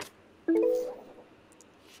 so...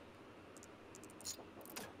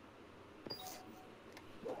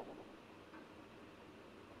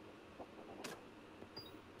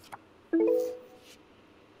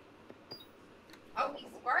 Oh, he's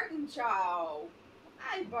Burton Joe.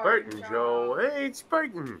 Hi, Burton Joe. Hey, it's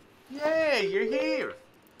Burton. Yeah, you're here.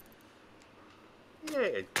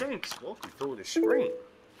 Yeah, thanks. Welcome to the stream.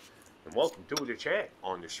 And welcome to the chat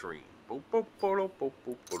on the stream. Boop, boop, boop, boop,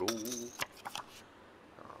 boop, boop.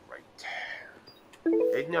 Alright.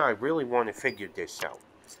 Edna, I really want to figure this out.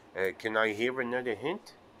 Can I hear another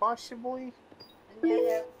hint, possibly?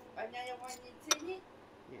 Another one that's in it?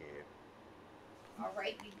 Yeah.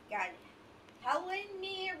 Alright, we've got Helen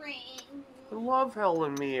Mirren. I love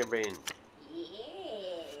Helen Mirren.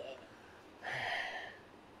 Yeah.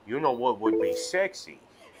 You know what would be sexy?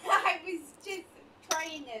 I was just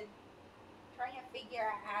trying to figure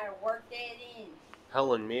out how to work that in.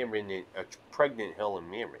 Helen Mirren, a pregnant Helen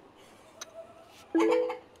Mirren.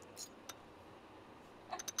 You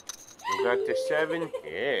got the 7?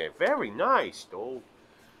 Yeah, very nice, though.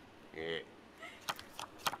 Yeah.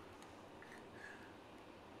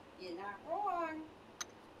 You're not wrong.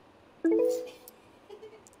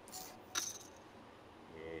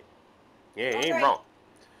 Yeah, ain't Alright. wrong.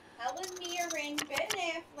 Helen Mirren, Ben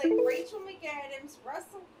Affleck, Rachel McAdams,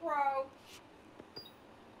 Russell Crowe,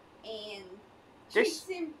 and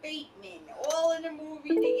Jason Bateman, all in a movie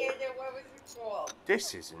together. What was it called?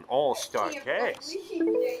 This is an all-star I can't cast. believe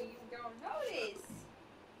that you don't know this.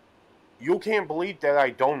 You can't believe that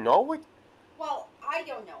I don't know it? Well, I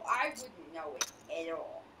don't know. I wouldn't know it at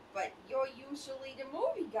all. But you're usually the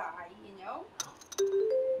movie guy, you know?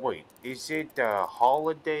 Wait, is it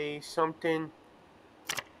Holiday something?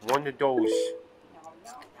 One of those...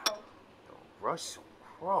 No. Russell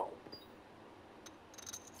Crowe.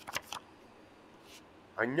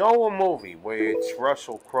 I know a movie where it's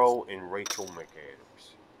Russell Crowe and Rachel McAdams.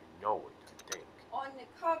 I know it, I think. On the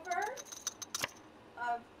cover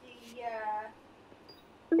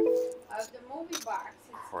of the movie box,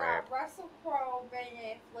 it's Crap. got Russell Crowe, Ben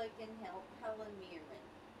Affleck, and Helen Mirren.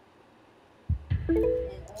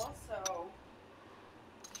 And also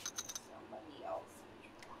somebody else.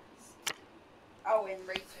 Oh, and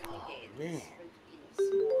Rachel McAdams. man. But in a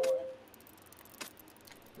smaller.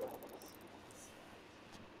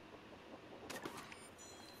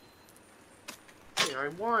 Hey, I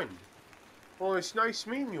won. Well, it's nice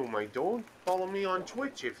meeting you, my dude. Follow me on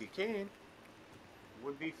Twitch if you can. It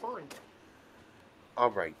would be fun.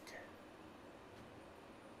 Alright.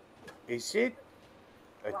 Is it?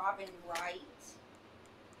 Robin Wright.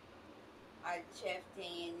 Jeff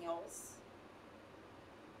Daniels.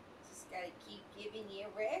 Just gotta keep giving you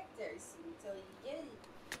actors until you get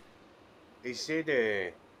it. Is it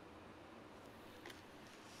a...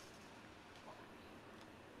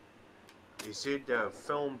 Is it a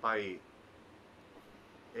film by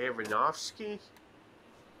Aronofsky?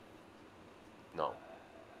 No.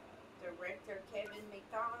 Director Kevin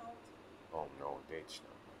McDonald. Oh no, that's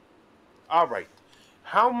not. Alright.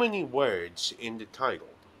 How many words in the title?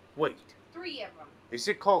 Wait. 3 of them. Is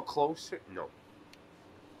it called Closer? No.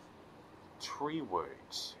 3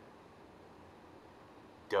 words.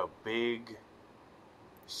 The Big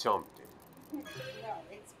Something. No,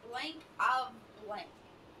 it's blank of blank.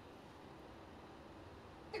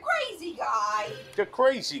 The crazy guy. The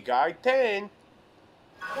Crazy Guy 10.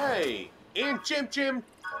 Hey, and Jim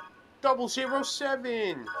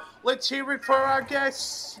 007. Let's hear it for our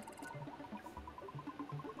guests.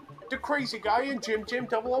 The Crazy Guy and Jim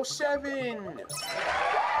 007.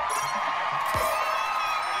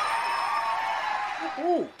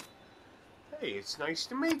 Ooh. Hey, it's nice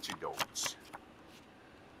to meet you, dudes.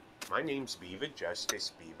 My name's Beaver,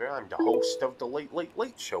 Justice Beaver. I'm the host of the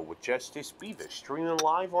Late Show with Justice Beaver, streaming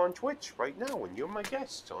live on Twitch right now, and you're my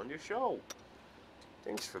guests on the show.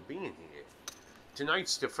 Thanks for being here.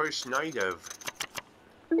 Tonight's the first night of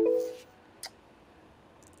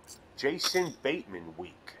Jason Bateman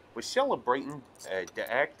week. We're celebrating the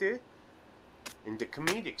actor and the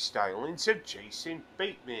comedic stylings of Jason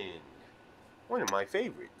Bateman. One of my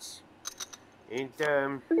favorites.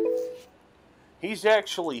 And he's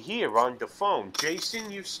actually here on the phone. Jason,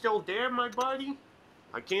 you still there, my buddy?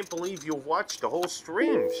 I can't believe you've watched the whole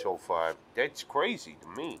stream so far. That's crazy to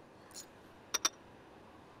me.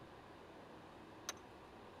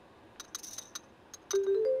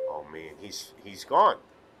 Oh man, he's gone.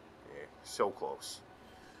 Yeah, so close.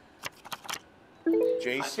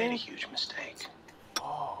 Jason? I made a huge mistake.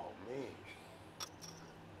 Oh man.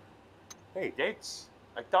 Hey,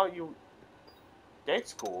 I thought you...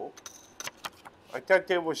 That's cool. I thought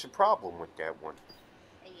there was a problem with that one.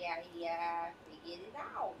 Yeah, figured it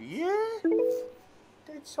out. Yeah?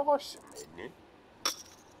 That's awesome, isn't it?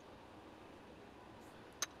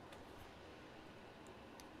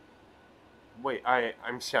 Wait,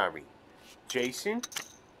 I'm sorry. Jason?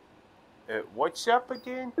 What's up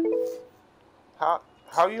again?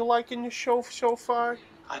 How you liking the show so far?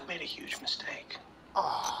 I've made a huge mistake.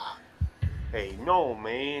 Ah, hey, no,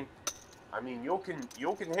 man. I mean, you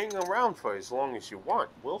can hang around for as long as you want.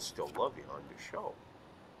 We'll still love you on the show.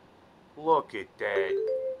 Look at that.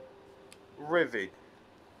 Rivet.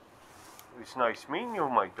 It was nice meeting you,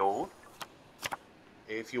 my dude.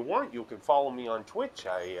 If you want, you can follow me on Twitch.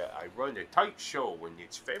 I run a tight show and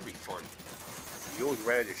it's very fun. You would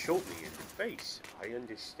rather shoot me in the face. I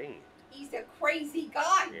understand. He's a crazy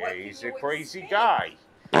guy. Yeah, What he's can a you crazy expect?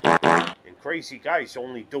 guy. And crazy guys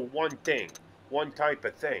only do one thing. One type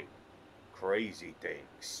of thing. Crazy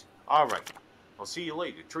things. Alright. I'll see you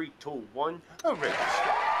later. 3, 2, 1. Already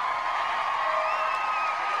start.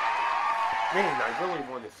 Man, I really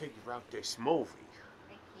want to figure out this movie.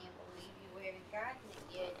 I can't believe you haven't gotten it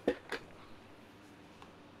yet.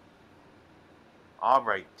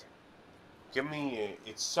 Alright. Give me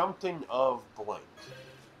it's something of blank.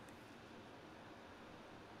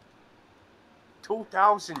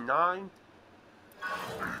 2009?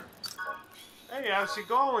 Hey, how's it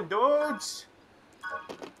going, dudes?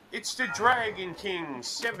 It's the Dragon King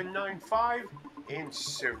 795 and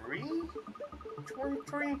Serene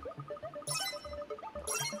 23?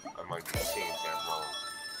 I might be saying that wrong.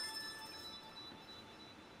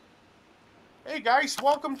 Hey guys,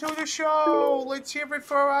 welcome to the show! Let's hear it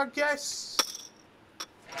for our guests.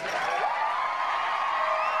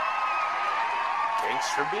 Thanks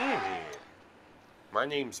for being here. My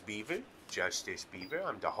name's Beaver, Justice Beaver.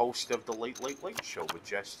 I'm the host of the Late Late Late Show with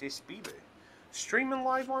Justice Beaver. Streaming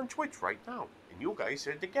live on Twitch right now. And you guys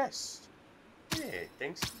are the guests. Yeah,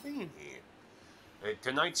 thanks for being here.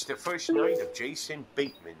 Tonight's the first night of Jason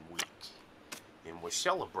Bateman week. And we're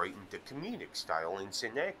celebrating the comedic style and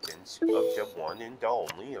enactments of the one and the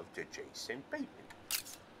only of the Jason Bateman.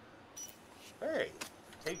 Hey,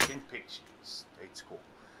 taking pictures. That's cool.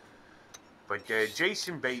 But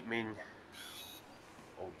Jason Bateman...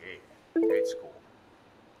 Oh yeah, that's cool.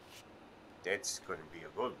 That's gonna be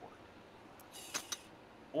a good one.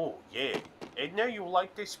 Oh yeah. Edna, you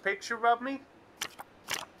like this picture of me?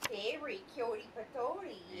 Very cutie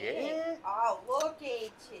patootie. Yeah. Oh, look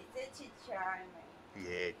at you. Such a charmer.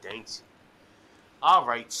 Yeah, thanks.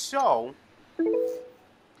 Alright, so...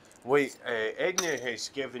 Wait, Edna has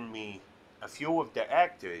given me a few of the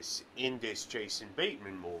actors in this Jason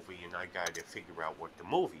Bateman movie, and I gotta figure out what the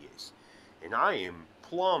movie is. And I am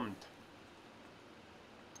plumbed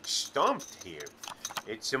stumped here.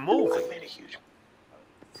 It's a movie. I made a huge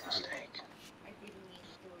mistake. I didn't mean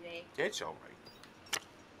to do that. That's alright.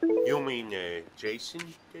 You mean Jason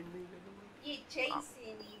didn't mean it? Yeah,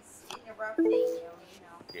 Jason, he's interrupting you,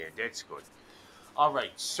 Yeah, that's good.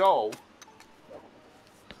 Alright, so...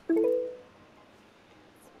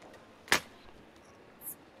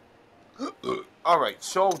 Alright,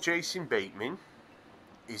 so Jason Bateman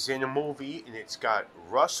is in a movie, and it's got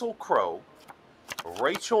Russell Crowe,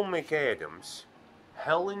 Rachel McAdams,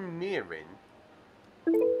 Helen Mirren,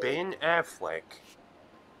 Ben Affleck,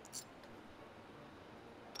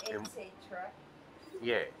 etc.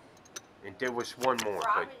 yeah, and there was one more,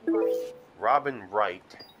 Robin but Wright. Robin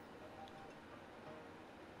Wright.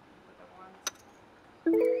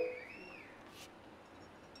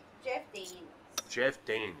 Jeff Daniels. Jeff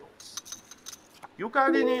Daniels. You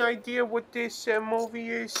got any idea what this movie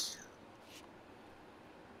is?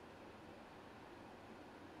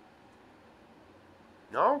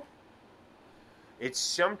 No? It's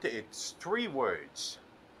something, it's 3 words.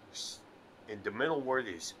 And the middle word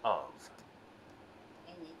is of.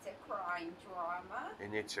 And it's a crime drama.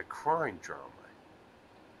 And it's a crime drama.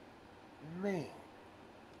 Man.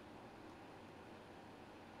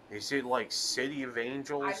 Is it like City of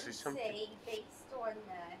Angels I or would something? say based on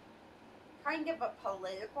kind of a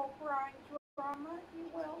political crime drama, if you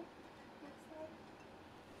will.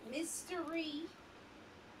 Mystery.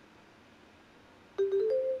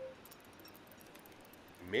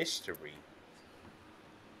 mystery.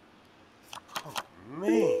 Oh,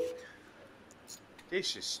 man.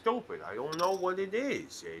 This is stupid. I don't know what it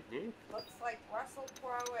is, isn't it? Looks like Russell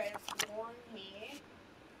Crowe has long hair.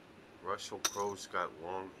 Russell Crowe's got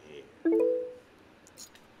long hair.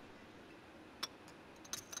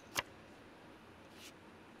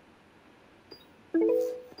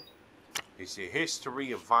 Is it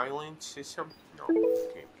history of violence or something? No,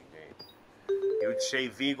 it can't be that. You'd say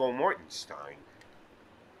Viggo Mortenstein.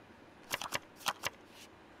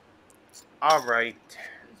 Alright.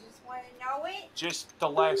 You just want to know it? Just the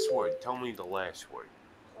last word. Tell me the last word.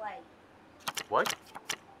 Play. What?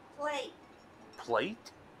 Play.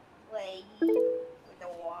 Plate? Play. With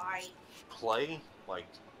a Y. Play? Like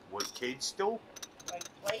what kids do? Like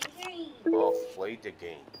play the game. Oh, play the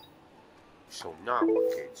game. So not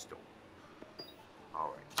what kids do.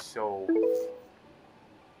 Alright, so...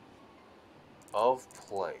 Of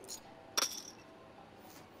play.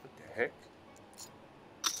 What the heck?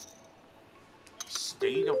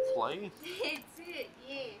 State of play? That's it,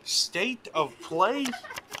 yeah. State of play?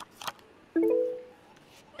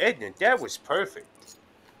 Edna, that was perfect.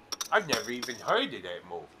 I've never even heard of that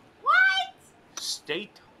movie. What?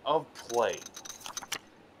 State of play.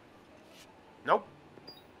 Nope.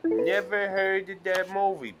 Never heard of that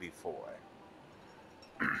movie before.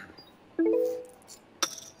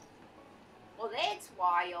 Well, that's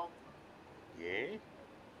wild. Yeah?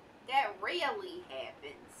 That really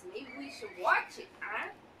happens. Maybe we should watch it, huh?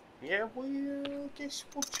 Yeah, well, I guess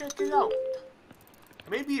we'll check it out.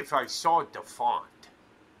 Maybe if I saw the font.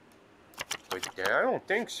 But I don't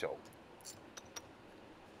think so.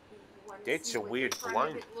 You wanna That's see a what the weird front of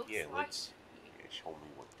blind. it looks Yeah, like? let's show me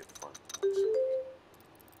what the front looks like.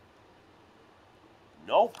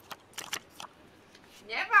 Nope.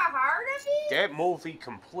 Never heard of it? That movie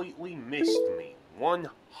completely missed me.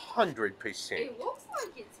 100%. It looks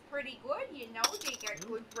like it's pretty good, you know. They got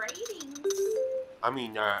good ratings. I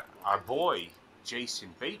mean, our boy, Jason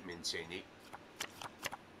Bateman's in it.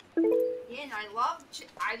 Yeah, and I love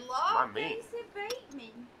My man. Jason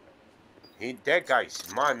Bateman. That guy's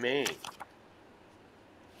my man.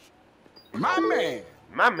 My man.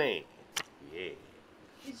 My man. Yeah.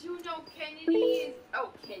 Did you know Kennedy?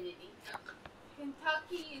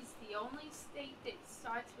 Kentucky is the only state that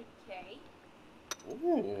starts with K.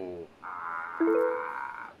 Ooh.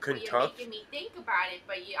 Well, Kentucky? you're making me think about it,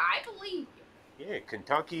 but yeah, I believe you. Yeah,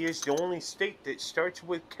 Kentucky is the only state that starts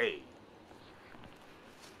with K.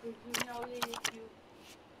 Did you know that if you...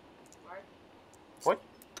 What?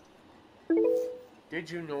 Did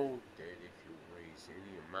you know that if you raise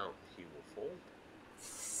any amount, he will fold?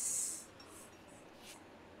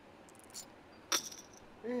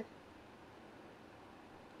 Eh.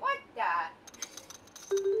 What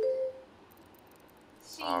the?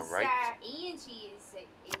 She's, Alright. Angie is a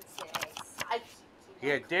psychic.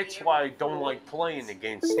 Yeah, that's why I don't like playing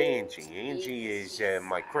against Angie. Angie is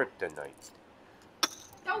my kryptonite.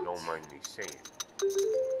 Don't mind me saying.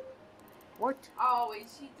 What? Oh,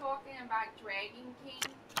 is she talking about Dragon King?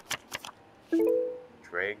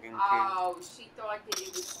 Dragon King? Oh, she thought that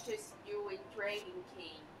it was just you and Dragon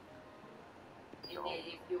King. And No. that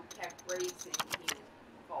if you kept raising, he would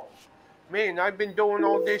fall. Man, I've been doing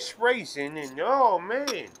all this racing and oh man.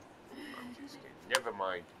 I'm just kidding. Never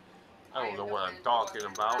mind. I don't know what I'm talking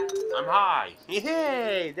about. I'm high.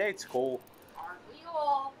 Hey, that's cool. Aren't we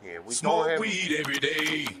all? Yeah, we don't Smoke have... weed every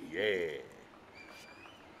day. Yeah.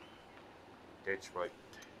 That's right.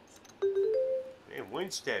 Man,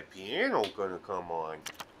 when's that piano gonna come on?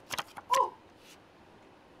 Oh,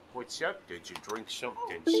 What's up? Did you drink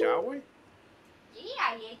something sour? yeah,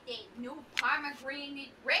 I had that new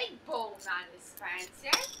pomegranate Red Bull on the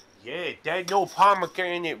sponsor. Yeah, that no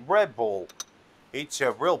pomegranate Red Bull. It's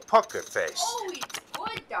a real pucker fest. Oh, it's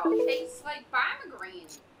good though. Tastes like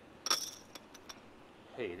pomegranate.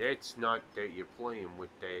 Hey, that's not that you're playing with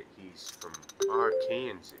that. He's from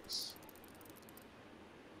Arkansas.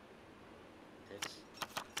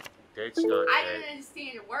 That's not I that. didn't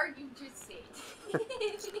understand a word you just said.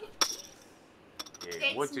 Yeah,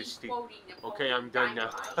 That's what me is the... quoting Napoleon Okay, I'm done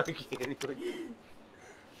now.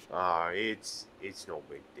 Dynamite. It's no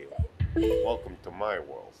big deal. Welcome to my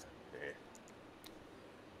world. Yeah.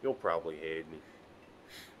 You'll probably hate me.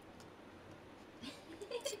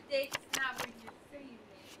 That's not what you're saying,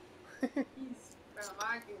 man. He's from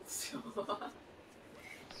Arkansas.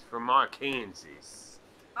 It's from Arkansas.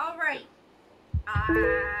 All right.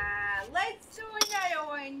 Let's do another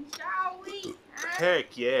one, shall we? Huh?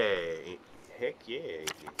 Heck yeah. Heck yeah.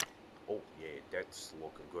 Oh, yeah, that's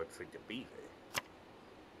looking good for the Beaver.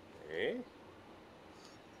 Eh?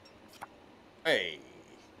 Hey.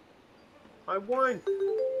 I I won.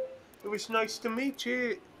 It was nice to meet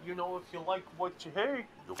you. You know, if you like what you heard,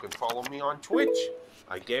 you can follow me on Twitch.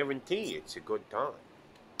 I guarantee it's a good time.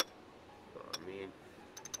 I mean,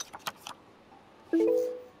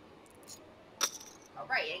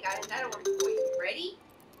 Alright, I got another one for you. Ready?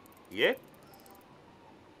 yeah.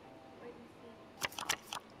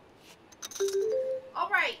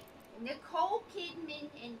 Alright, Nicole Kidman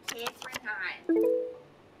and Catherine Hahn.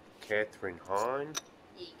 Catherine Hahn.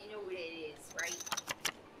 Yeah, you know what it is, right?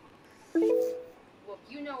 Look,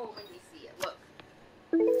 you know it when you see it. Look.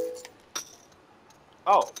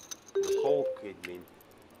 Oh, Nicole Kidman,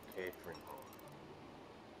 Catherine Hahn.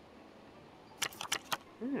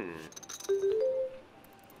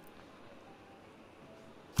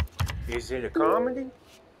 Is it a comedy?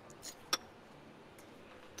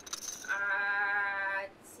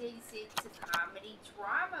 It says it's a comedy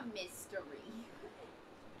drama mystery.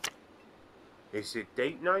 Is it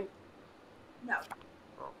date night? No.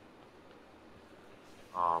 Oh.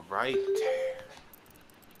 All right.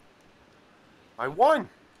 I won.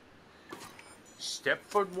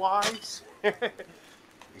 Stepford Wives.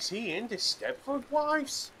 Is he into Stepford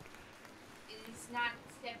Wives? It is not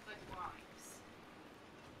Stepford Wives.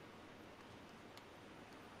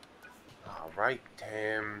 All right,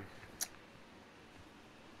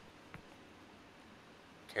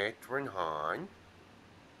 Catherine Hahn.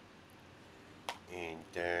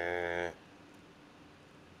 And,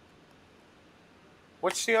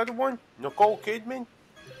 what's the other one? Nicole Kidman?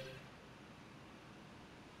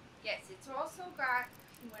 Yes, it's also got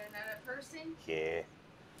another person. Yeah.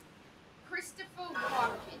 Christopher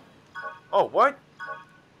Walken. Oh, what?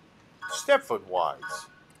 Stepford Wives.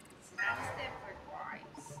 It's not Stepford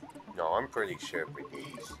Wives. No, I'm pretty sure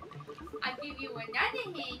it is. I'll give you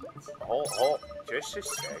another hint. Hold, just a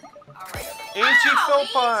sec. Alright. Angie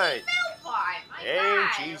Philpott. Angie Philpott. My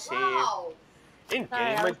Angie's God. here. Whoa. In Sorry,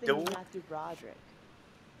 Game I was of thinking Doom. Matthew Broderick.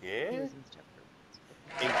 He Yeah. was in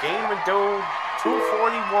Stepford. In Game of Doom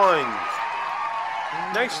 241.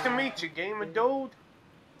 Nice to meet you, Game of Dude.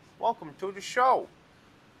 Welcome to the show.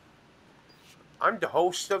 I'm the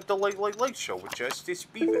host of the Late Late Late Show with Justice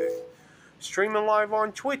Beaver, streaming live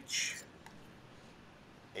on Twitch.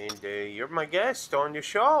 And you're my guest on the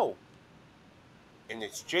show. And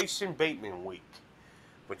it's Jason Bateman week.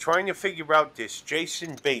 We're trying to figure out this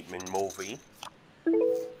Jason Bateman movie.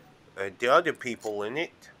 The other people in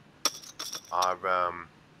it are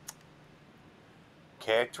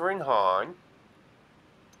Catherine Hahn,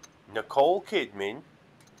 Nicole Kidman,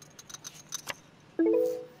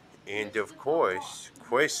 and of course,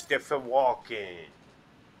 Christopher Walken.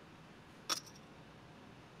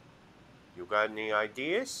 You got any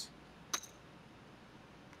ideas?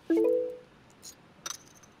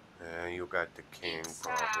 You got the king It's,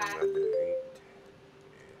 probably under 8.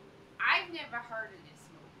 I've never heard of this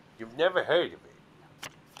movie. You've never heard of it?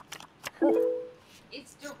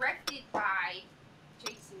 It's directed by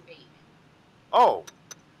Jason Bateman. Oh,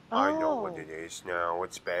 I know what it is now.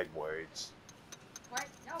 It's Bad Words. What?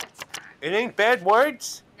 No, it's not. It ain't Bad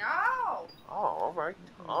Words? No. Oh, all right.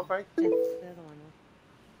 All right. It's the other one.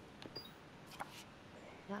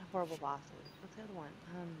 Not Horrible Bosses. What's the other one?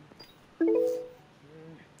 Can't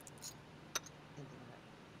think of it.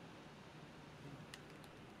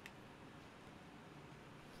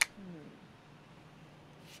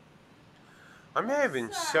 I'm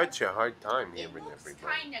having such a hard time It hearing looks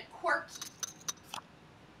everybody. kind of quirky.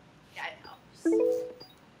 That helps.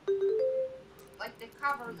 Like the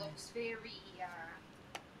cover looks very,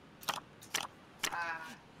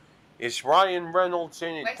 Is Ryan Reynolds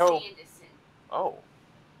in it Wes too? Anderson. Oh,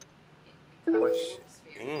 The cover Wes looks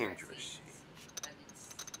very Wes Anderson. Anderson, but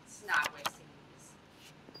it's not Wes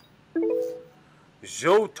Anderson.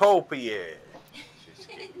 Zootopia. Just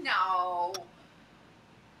kidding. No.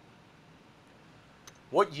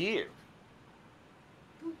 What year?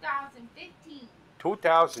 2015.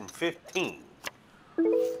 2015.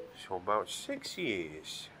 So about 6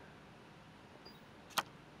 years.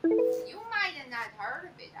 You might have not heard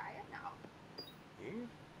of it. I don't know. Yeah.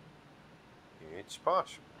 Yeah, it's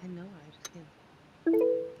possible. I know, I just can't.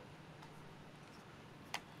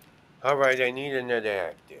 All right, I need another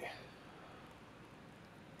actor.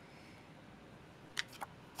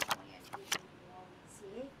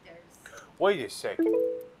 Wait a second.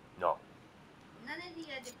 No. None of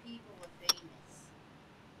the other people are famous.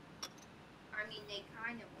 I mean, they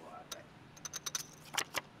kind of were,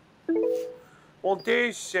 but... Well,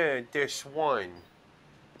 there's this one.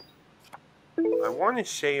 I want to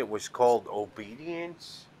say it was called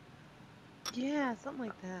Obedience. Yeah, something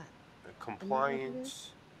like that.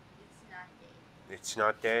 Compliance. It's not that. It's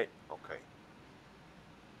not that? Okay.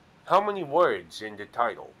 How many words in the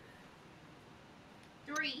title?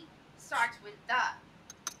 3 starts with the.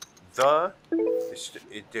 The.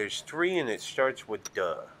 There's 3 and it starts with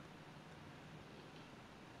the.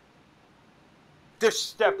 The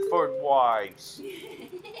Stepford Wives.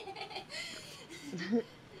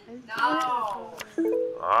 No.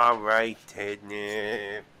 All right,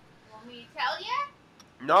 Tednip. Want me to tell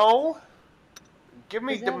you? No. Give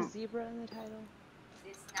me Does it have the. zebra in the title?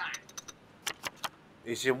 It's not.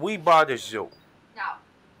 Is it We Bought a Zoo? No.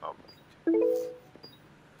 All Not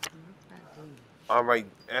doing it. right.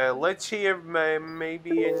 Let's hear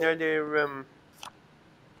maybe another.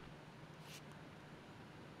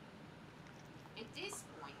 At this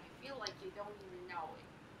point, I feel like you don't even know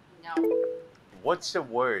it. No. What's the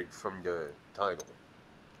word from the title?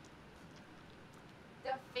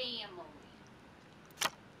 The family.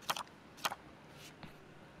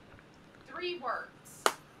 3 words.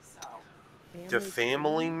 So. The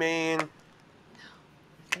Family Man.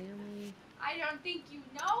 The family. I don't think you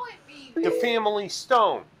know it, Beaver. The Family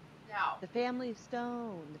Stone. No. The family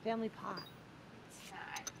stone. The family pot. It's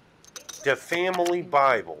not. The Family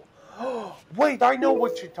Bible. Wait, I know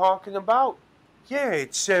what you're talking about. Yeah,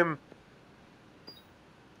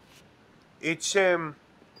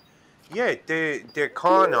 yeah, they're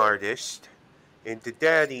con artist, and the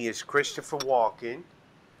daddy is Christopher Walken,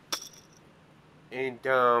 and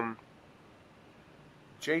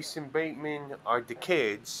Jason Bateman are the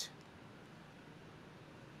kids,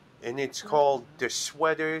 and it's called The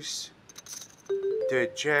Sweaters, The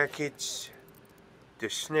Jackets, The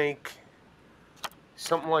Snake,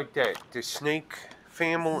 something like that. The Snake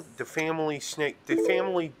Family, the Family Snake, the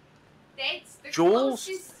Family. That's the Jules?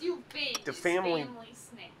 closest you've been. The is family-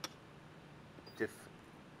 Snake.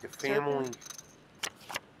 The Family.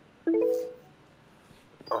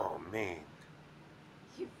 Oh man,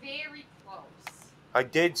 You're very close. I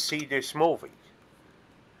did see this movie.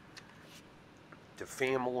 The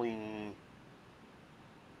Family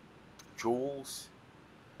Jules.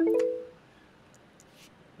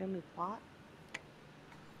 Family plot.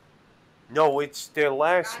 No, it's their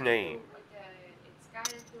last Gotta name. do with it's got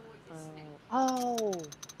to do with the snake. Oh.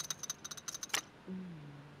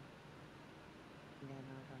 Yeah, no,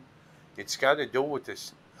 I don't. It's got to do with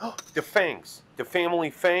this. The Fangs. The Family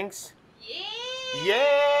Fangs. Yeah.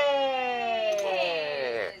 Yeah.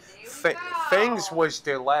 There we go. Fangs was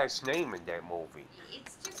their last name in that movie.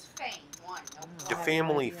 It's just Fang one. No The Oh,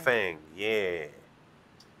 Family yeah. Fang. Yeah.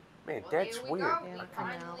 Man, Well, that's there we weird. Go. Yeah, We come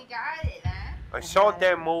finally out. got it, huh? I I saw had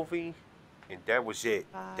that it. movie, and that was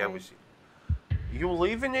it. Bye. That was it. You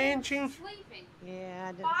leaving, Angie? Sleeping. Yeah,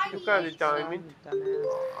 I didn't Bye, see You got a Angie. diamond. Dumbass.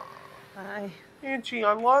 Bye. Angie,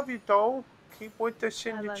 I love you though. Keep with us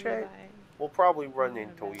in I the love you, chat. bye. We'll probably run Yeah,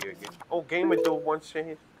 into bye. you again. Oh, Gamer Dude wants to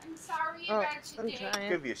I'm sorry Oh, about I'm your day. trying.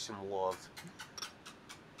 give you some love.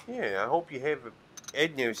 Yeah, I hope you have a.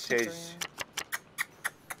 Edna says around.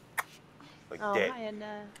 like Oh, that. hi,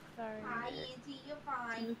 Edna. Sorry. Hi, Auntie. You're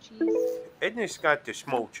fine. Smoochies. Edna's got the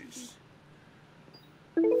smooches.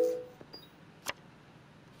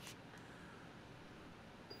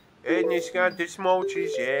 Edna's got the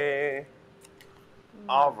smooches, yeah.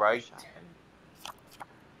 All right. Shopping.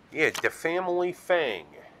 Yeah, The Family Fang.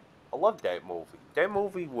 I love that movie. That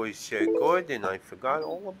movie was good, and I forgot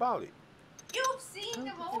all about it. You've seen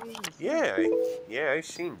the Oh, movie? Yeah, I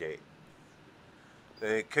seen that.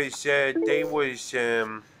 Cause they was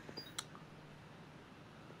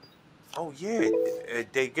oh yeah,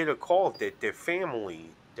 they get a call that their family,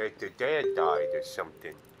 that their dad died or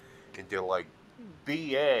something, and they're like,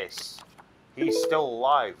 BS, he's still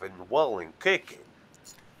alive and well and kicking,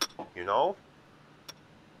 you know.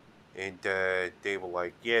 And they were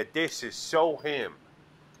like, yeah, this is so him.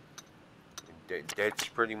 And that's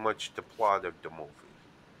pretty much the plot of the movie.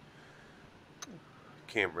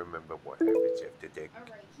 Can't remember what happens after that.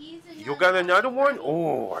 Alright, he's another You got another one? right?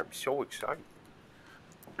 Oh, I'm so excited.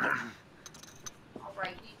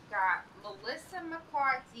 Alright, we've got Melissa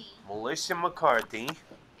McCarthy Melissa McCarthy,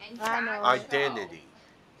 and I John know Cho. it. Identity.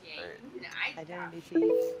 Yeah, Identity thief.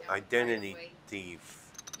 No, Identity right away. Thief.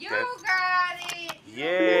 You That- got it!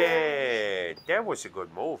 Yeah, that was a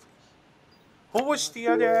good movie. Who was the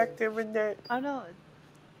other actor in that? Oh no.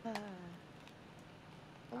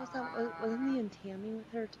 What was that? Wasn't he in Tammy with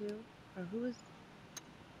her too? Or who was?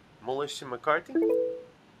 Melissa McCarthy?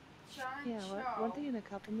 John Yeah, Cho. weren't they in a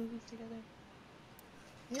couple movies together?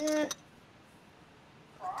 Yeah,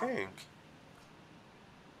 I think.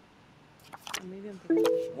 Or maybe I'm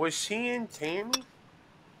thinking. Of Was he in Tammy?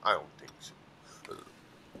 I don't think so.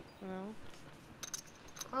 no.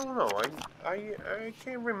 I don't know. I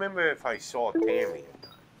can't remember if I saw Tammy or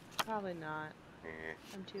not. Probably not.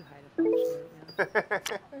 I'm too high to function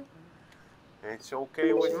right now. Yeah. It's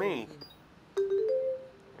okay with me.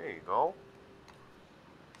 There you go.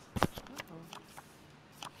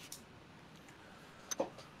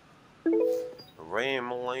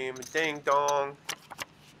 Ram-a-lam, ding-dong.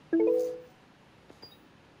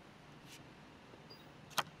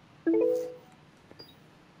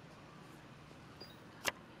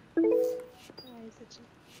 Why is it just...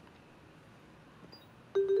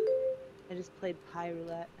 I just played pie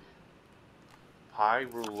roulette. Pie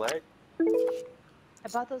roulette? I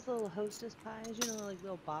bought those little hostess pies, you know, like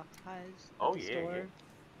little box pies at Oh, the yeah, store. yeah.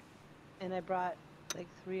 And I brought like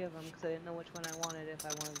 3 of them because I didn't know which one I wanted, if I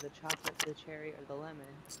wanted the chocolate, the cherry, or the lemon.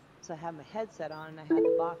 So I had my headset on and I had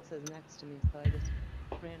the boxes next to me, so I just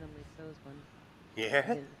randomly chose one.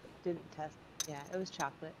 Yeah? Didn't test. Yeah, it was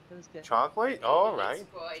chocolate. It was good. Chocolate? All It's right.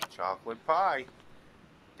 good. Chocolate pie.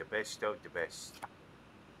 The best of the best.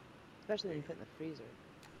 Especially when you put it in the freezer.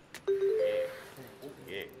 Yeah. Oh,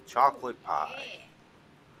 yeah. Chocolate pie.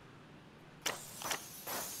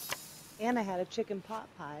 Yeah. And I had a chicken pot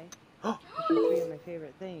pie, which are 3 of my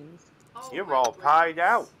favorite things. Oh You're my all pied goodness.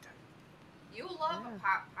 out. You love Yeah. a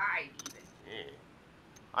pot pie, even. Yeah.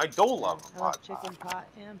 I do love a I love pot chicken pie. pot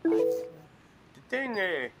and pie. The thing,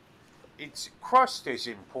 it's crust is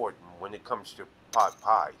important when it comes to pot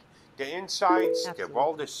pie. The insides, they're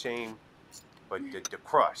all Absolutely. the same, but the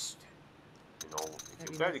crust, you know, if Gotta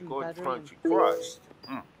you be got nice a and good buttery and crunchy crust,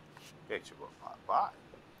 that's a good pot pie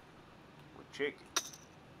with chicken.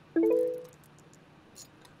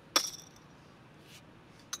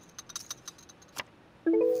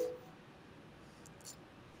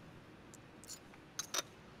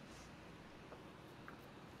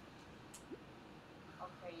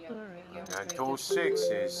 Okay, all right. okay, I'm Got gonna okay. those get some more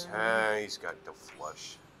sixes. than He's got the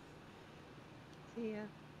flush. see ya.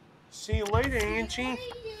 See you later, See you Angie. later.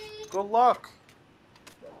 Good luck.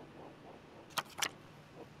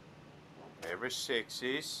 Ever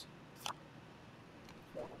sixes.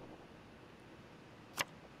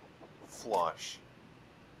 Flush.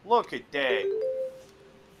 Look at that.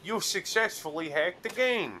 You successfully hacked the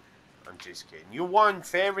game. I'm just kidding. You won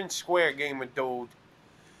fair and square, Gamer Dude.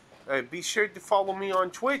 Be sure to follow me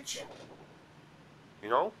on Twitch. You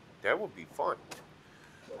know, that would be fun.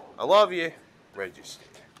 I love you. Registered.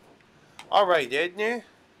 Alright, Edna.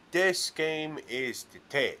 This game is the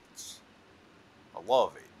tits. I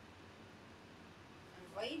love it.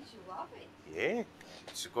 I'm glad you love it. Yeah,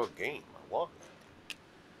 it's a good game. I love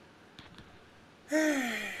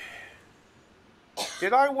it.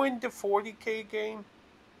 Did I win the 40K game?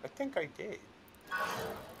 I think I did.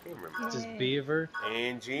 Can't remember. This is Yay. Beaver.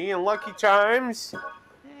 Angie and Lucky Charms.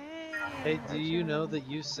 Hey, Hey. do you know that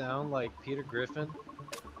you sound like Peter Griffin?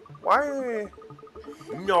 Why?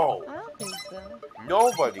 No. I don't think so.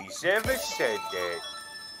 Nobody's ever said that.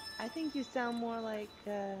 I think you sound more like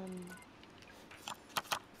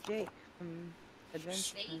Jake from Adventure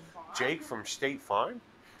Stay Time. fun. Jake from State Farm?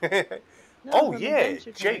 No, Oh, from yeah.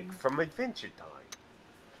 Adventure Jake Time. from Adventure Time.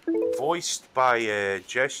 Voiced by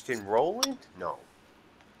Justin Rowland? No.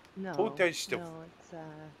 No, Who does the... no, it's gosh,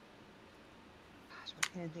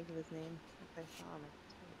 I can't think of his name. If I saw him, I could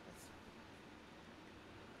tell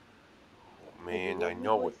you. Oh, man, I Who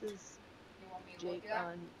know it. voices You want me to look Jake it up?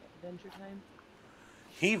 on Adventure Time?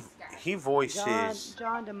 He voices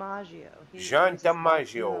John DiMaggio. John voices Bart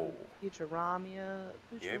DiMaggio. from Futurama,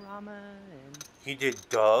 Yep. and He did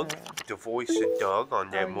Doug, Uh, the voice of Doug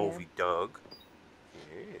on that oh, yeah. movie Doug.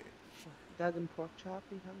 Yeah. Doug and Pork Chop.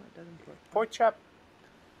 Are you talking about Doug and Pork Chop? Pork chop.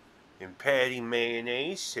 And Patty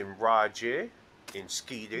Mayonnaise and Roger and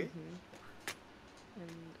Skeeter. And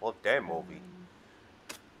Love that movie.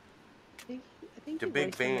 I think The he Big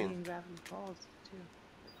voiced somebody Band. in Gravity Falls too.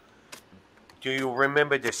 Do you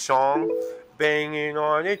remember the song? Banging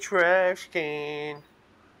on a trash can,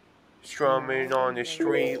 strumming No, on I've the never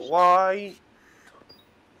street watched. light.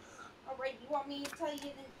 Alright, you want me to tell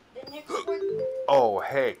you the next one? Oh,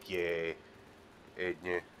 heck yeah,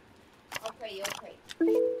 Edna. Okay.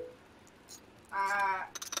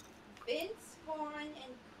 Vince Vaughn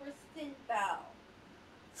and Kristen Bell.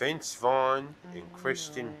 Vince Vaughn I and know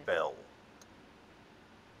Kristen it. Bell.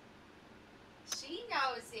 She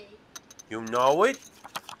knows it. You know it?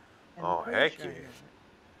 I'm Oh, pretty heck sure yeah. I know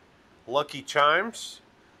it. Lucky Charms.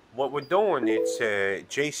 What we're doing, it's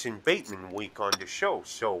Jason Bateman week on the show.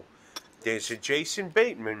 So there's a Jason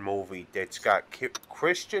Bateman movie that's got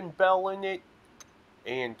Christian Bell in it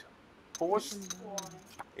and who was Vince Vaughn.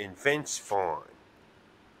 and Vince Vaughn.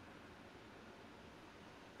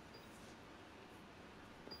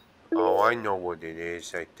 Oh, I know what it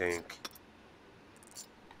is, I think.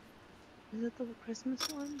 Is it the Christmas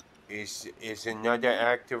one? Is another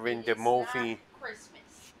actor in the It's movie? not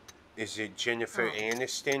Christmas. Is it Jennifer Oh.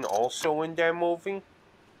 Aniston also in that movie?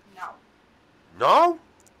 No. No?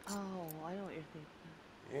 Oh, I know what you're thinking.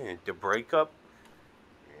 Yeah, the breakup.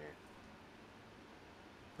 Yeah.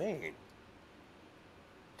 Man,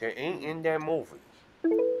 they ain't in that movie.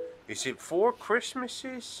 Is it Four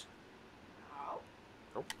Christmases? No.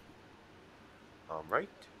 Nope. All right.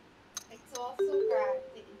 It's also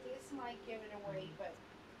got, this might give it away, but,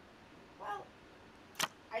 well,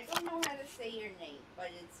 I don't know how to say your name, but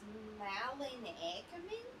it's Malin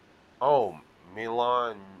Ackerman? Oh,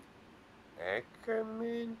 Milan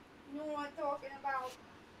Ackerman? You know what I'm talking about?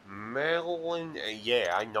 Madeline.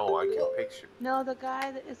 Yeah, I know. I can picture. No, the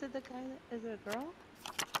guy that is it the guy that is it a girl?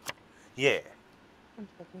 Yeah, I'm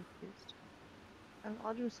so confused. I'm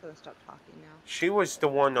just gonna stop talking now. she was the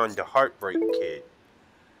one on the Heartbreak Kid.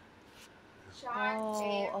 John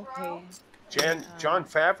Oh, Favreau? okay. John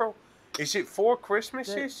Favreau. Is it Four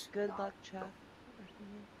Christmases? Good luck, Chuck, or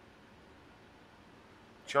something.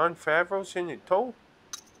 John Favreau's in it too.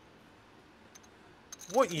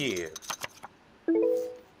 What year?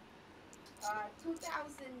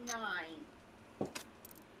 2009.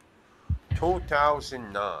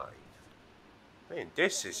 2009. Man,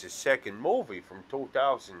 this is the second movie from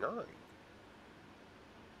 2009.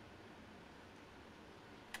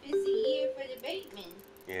 Busy year for the Bateman.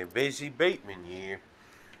 Yeah, busy Bateman year.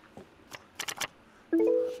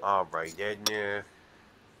 All right, Edna.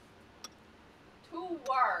 2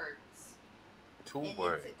 words. Two And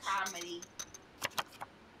words. it's a comedy.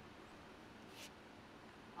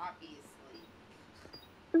 Obviously.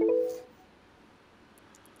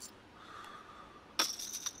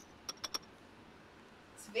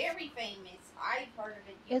 It's very famous. I've heard of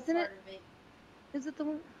it. You've Isn't it? heard of it. Is it the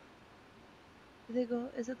one? Do they go?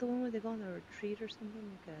 Is it the one where they go on a retreat or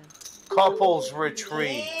something like a? Couples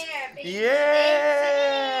retreat. Yeah, baby. Is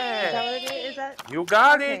that Yeah. what it is? Is that? You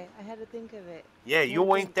got Okay, it. I had to think of it. Yeah, I had you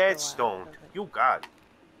to ain't think for a that while. stoned. Okay. You got it.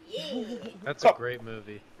 Yeah. That's a great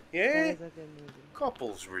movie. That Yeah. is a good movie.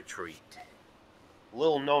 Couples retreat.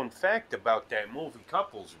 Little known fact about that movie,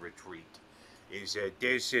 Couples Retreat, is that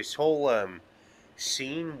there's this whole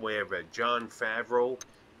scene where John Favreau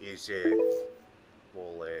is,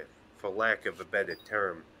 for lack of a better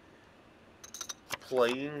term,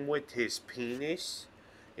 playing with his penis,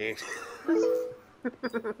 and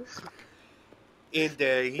and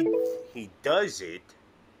he does it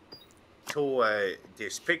to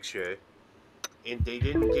this picture, and they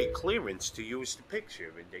didn't get clearance to use the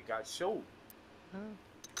picture, and they got sued. Oh.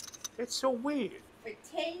 It's so weird. For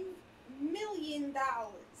 $10 million.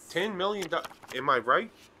 $10 million. Am I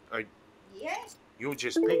right? Yeah. You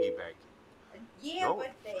just piggyback. Yeah, No.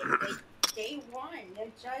 but they won.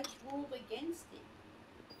 The judge ruled against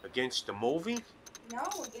it. Against the movie? No,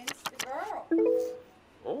 against the girl.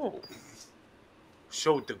 Oh.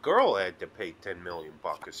 So the girl had to pay 10 million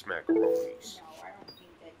bucks of smackaroonies. No, I don't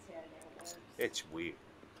think that's how that works. It's weird.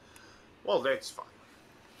 Well, that's fine.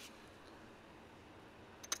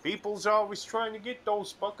 People's always trying to get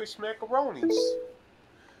those buck of smackaroonies.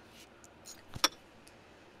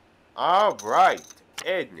 All right,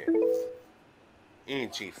 Edna.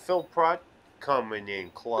 Angie Philpott coming in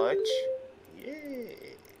clutch. Yeah. There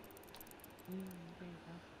you go.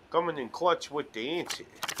 Coming in clutch with the answer.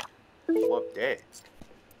 Love that.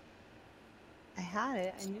 I had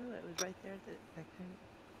it. I knew it was right there. I couldn't.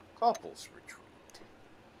 Couples retreat.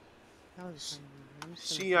 That was a fun movie. I'm just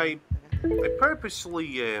See, gonna I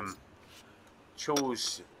purposely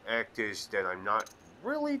chose actors that I'm not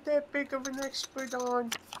really that big of an expert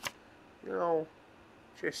on. You know,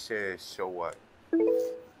 just so what?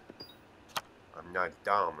 I'm not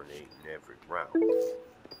dominating every round.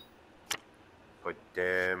 But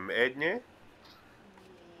Edna,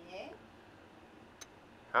 Yeah,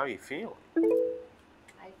 how you feeling?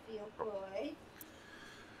 I feel good.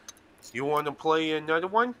 You want to play another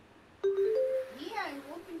one? Yeah, I'm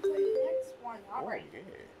looking for the next one. All right, Oh, yeah.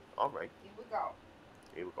 All right. here we go.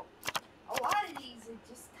 Here we go. A lot of these are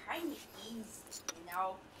just kind of easy, you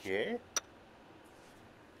know? Yeah.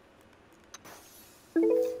 Come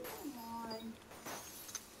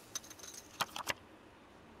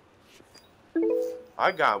on.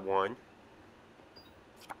 I got one.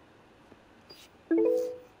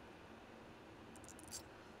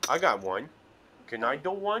 I got one. Can I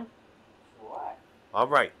do one? Sure. All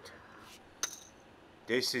right.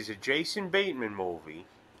 This is a Jason Bateman movie.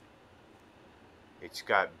 It's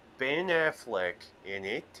got Ben Affleck in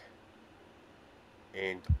it,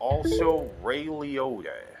 and also Ray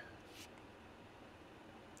Liotta.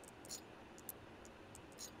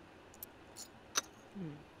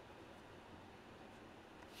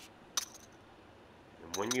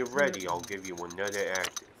 When you're ready, I'll give you another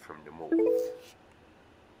actor from the movie.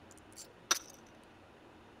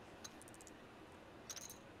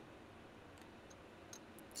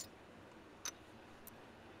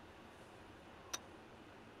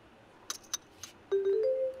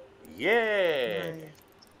 Yeah. Nice.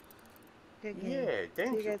 Good game. Yeah, See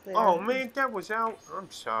thank you you. guys later. Oh man, that was out. I'm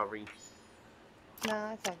sorry.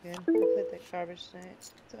 Nah, it's all good. I played that garbage tonight,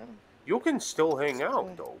 so. You can still hang out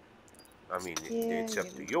Good. though. I mean, Yeah, it's up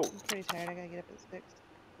to you. I'm pretty tired. I gotta get up at 6.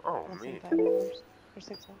 Oh Less man. than 5 hours. Or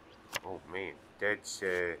 6 hours. Oh man, that's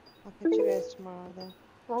I'll catch you guys tomorrow, though.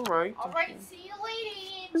 all right. Alright, see you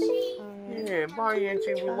later, Angie. Alright. Yeah, bye,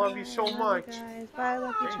 Angie. We love you so Bye. Love much. you guys. Bye,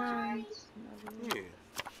 Lucky Thank you. Charms. Love you. Yeah.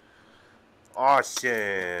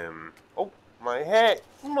 Awesome. Oh, my hat.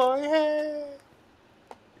 My hat.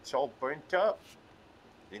 It's all burnt up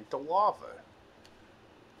into lava.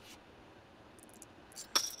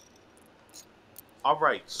 All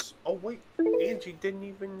right. Oh wait, Angie didn't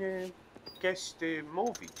even guess the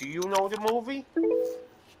movie. Do you know the movie?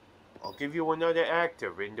 I'll give you another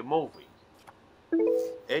actor in the movie.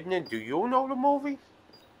 Edna, do you know the movie?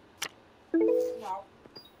 No.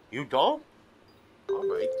 You don't? All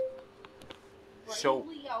right. So,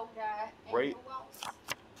 Ray Liotta and Ray- who else?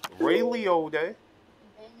 Ray Liotta,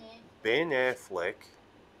 Ben Ben Affleck,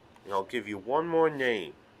 and I'll give you one more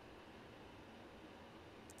name.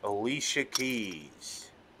 Alicia Keys.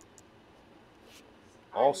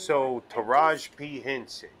 Also, Taraji P.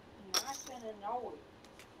 Henson. I'm not gonna know it.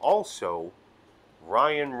 Also,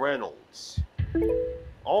 Ryan Reynolds.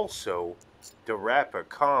 Also, the rapper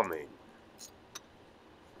Common.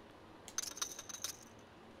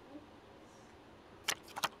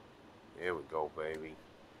 There we go, baby.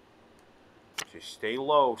 Just stay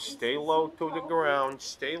low to the ground.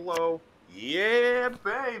 Stay low. Yeah,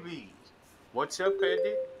 baby. What's up,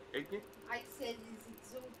 Edna? I said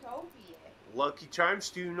it's Zootopia. Lucky Charms,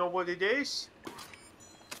 do you know what it is?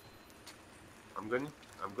 I'm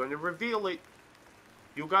gonna reveal it.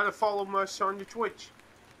 You gotta follow us on the Twitch.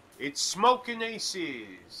 It's Smoking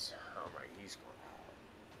Aces. Alright, he's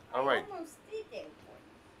gone. Alright. I almost did that one.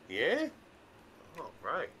 Yeah?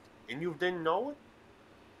 Alright. And you didn't know it?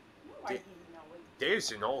 No, I didn't know it.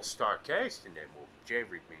 There's an all-star cast in that movie.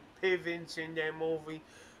 Jerry Piven's in that movie.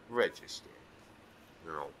 Register.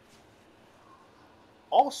 You know.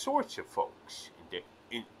 All sorts of folks in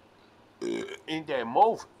that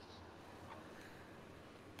movie.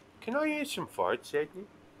 Can I hear some farts, Edna?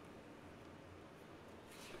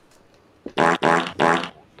 Oh,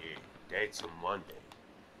 yeah. That's a Monday.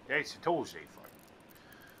 That's a Tuesday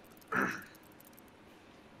fart.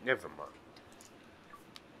 Never mind.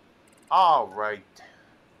 All right.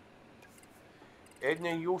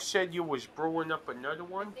 Edna, you said you was brewing up another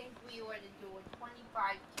one? I think we ought to do a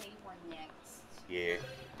 25K one next. Yeah,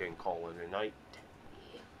 then call it a night.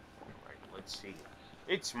 Yeah. Alright, let's see.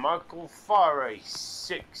 It's Marco Fare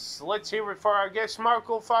 6. Let's hear it for our guest,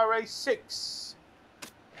 Marco Fare 6.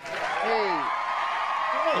 Hey,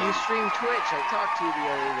 you stream Twitch. I talked to you the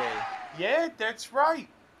other day. Yeah, that's right.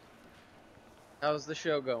 How's the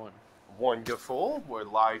show going? Wonderful. We're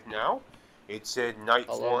live now. It's night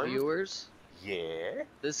Hello, 1. viewers. Yeah.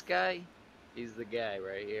 This guy, he's the guy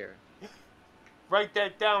right here. Write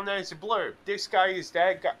that down as a blurb. This guy is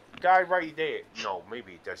that guy right there. No,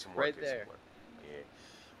 maybe it doesn't work Right as there. a blurb. Yeah.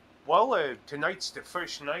 Well, tonight's the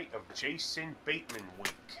first night of Jason Bateman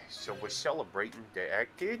week. So we're celebrating the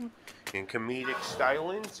acting and comedic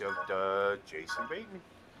stylings of the Jason Bateman.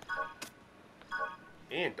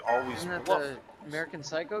 And always Isn't that bluff. the American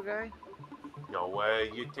Psycho guy? No,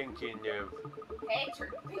 you're thinking of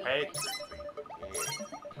Patrick Bateman. Patrick. Yeah.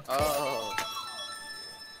 Oh,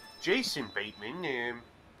 Jason Bateman,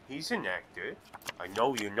 he's an actor. I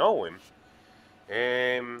know you know him.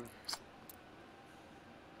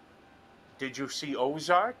 Did you see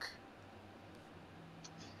Ozark?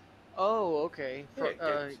 oh, okay.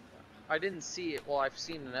 Yeah, I didn't see it. Well, I've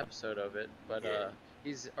seen an episode of it, but Yeah.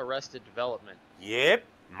 he's Arrested Development. Yep,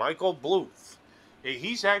 Michael Bluth.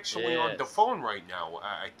 He's actually on the Yes. phone right now,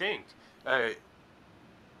 I think.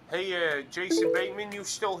 Hey, Jason Bateman, you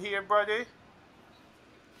still here, brother?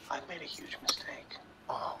 I've made a huge mistake.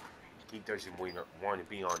 Oh, he doesn't want to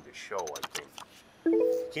be on the show, I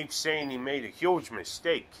think. Keeps saying he made a huge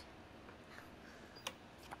mistake.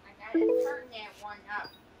 I gotta turn that one up.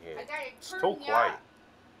 Yeah, I gotta it's turn too you quiet. up,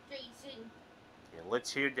 Jason. Yeah,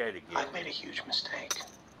 let's hear that again. I've made a huge mistake.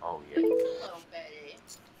 Oh, A yeah. little better.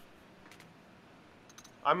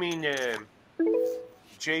 I mean,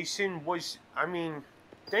 Jason,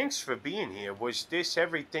 thanks for being here. Was this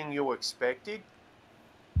everything you expected?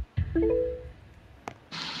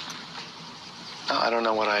 I don't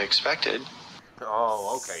know what I expected.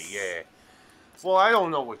 Oh, okay, yeah. Well, I don't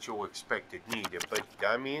know what you expected neither, but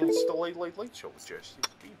I mean, it's the late show with Justin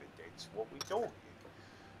Beaver. That's what we do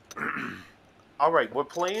here. All right, we're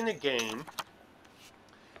playing a game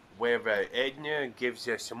where Edna gives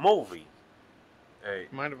us a movie.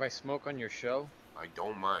 Mind if I smoke on your show? I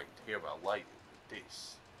don't mind. Here, I'll light it with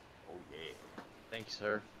this. Oh, Thank you,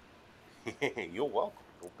 sir. yeah. You're welcome.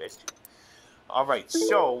 Go betcha. All right,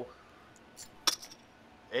 so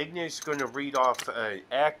Edna's going to read off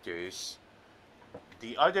actors,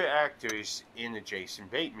 the other actors in the Jason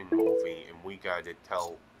Bateman movie, and we got to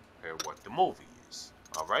tell her what the movie is.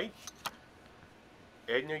 All right?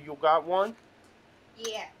 Edna, you got one?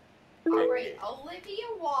 Yeah. Okay, All right, yeah. Olivia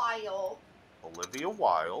Wilde Olivia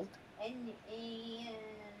Wilde. and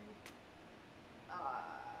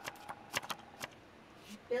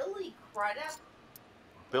Billy Crudup.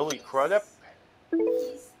 Billy Crudup.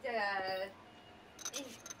 He's the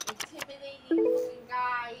intimidating looking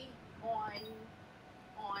guy on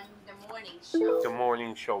the morning show. The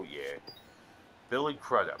morning show, yeah. Billy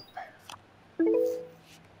Crudup.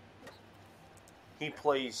 He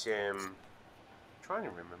plays trying to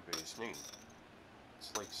remember his name.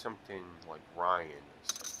 It's like something like Ryan or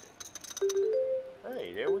something.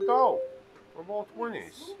 Hey, there we go. We're both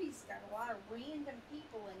winners. This movie's got a lot of random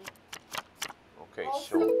people in it. Okay,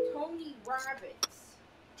 Also, so Tony Roberts.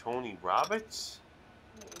 Tony Roberts?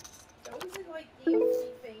 Yes, those are like the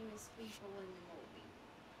only famous people in the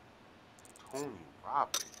movie. Tony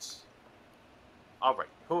Roberts. All right.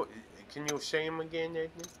 Who? Can you say him again,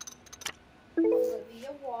 Edna?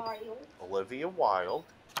 Olivia Wilde Olivia Wilde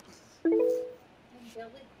and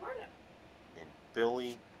Billy Crudup. and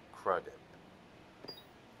Billy Crudup.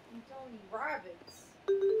 And Tony Roberts.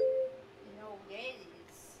 You know who that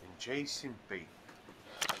is. And Jason Bateman.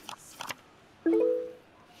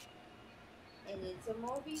 And it's a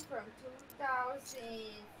movie from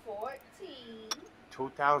 2014.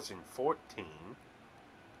 2014.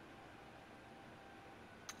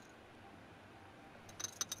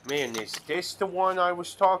 Man, is this the one I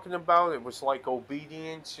was talking about? It was like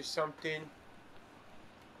Obedience or something?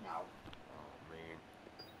 No. Oh, man.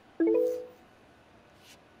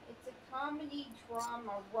 It's a comedy,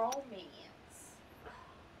 drama, romance.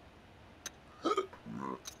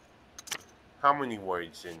 How many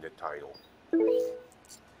words in the title? 3.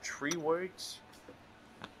 3 words?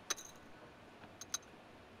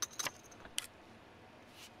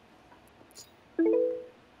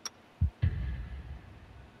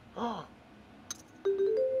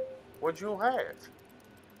 What'd you have?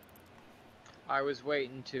 I was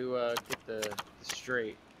waiting to get the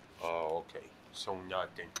straight. Oh, okay. So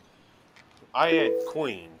nothing. I had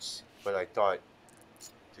queens, but I thought,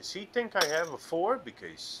 does he think I have a 4?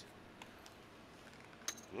 Because,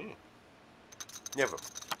 never mind.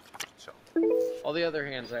 So, All the other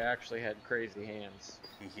hands, I actually had crazy hands.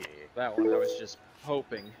 yeah. That one, I was just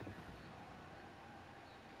hoping.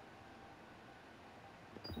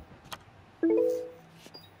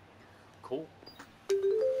 Cool.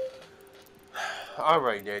 All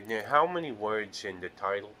right, Edna. How many words in the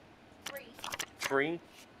title? 3. 3?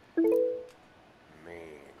 Man.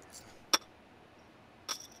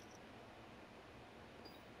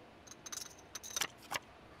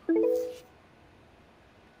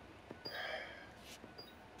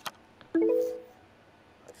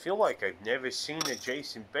 I feel like I've never seen a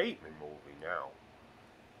Jason Bateman movie now.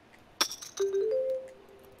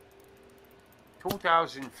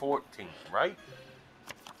 2014, right?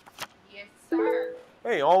 Yes, sir.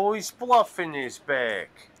 Hey, always bluffing his back.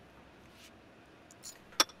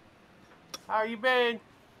 How you been?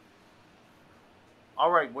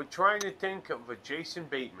 Alright, we're trying to think of a Jason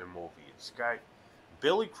Bateman movie. It's got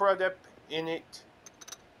Billy Crudup in it.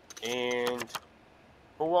 And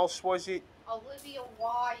who else was it? Olivia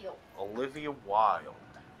Wilde. Olivia Wilde.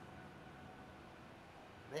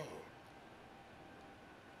 Man.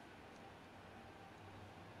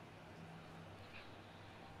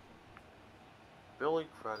 Billy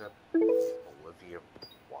Crudup, Olivia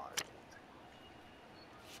Wilde.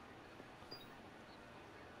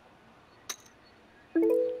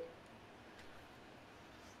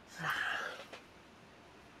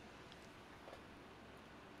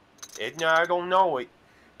 Edna, I don't know it.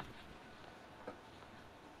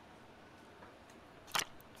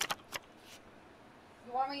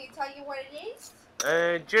 You want me to tell you what it is?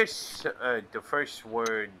 Just the first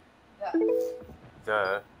word.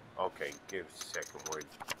 The. Okay, give the second word.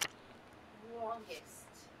 Longest.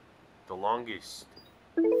 The longest.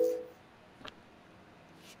 This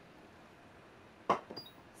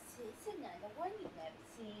is another one you've never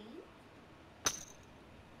seen.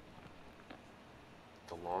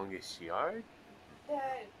 longest yard?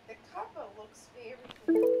 The cover looks very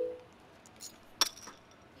familiar.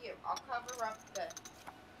 Here, I'll cover up the.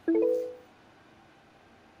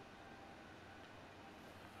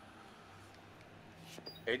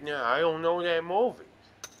 Edna, I don't know that movie.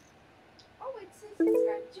 Oh, it says it's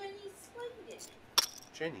got Jenny Slate in it.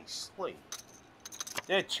 Jenny Slate.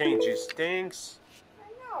 That changes things. I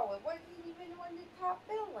know, it wasn't even on the top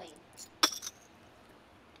billing.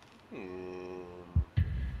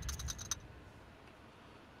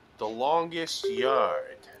 The longest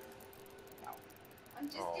yard. No. I'm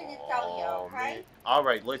just gonna tell you, okay? Man. All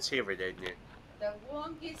right, let's hear it, Edna. The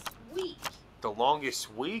longest week. The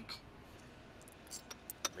longest week?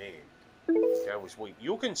 Man, that was weak.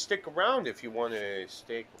 You can stick around if you want to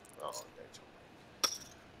stick. Oh, that's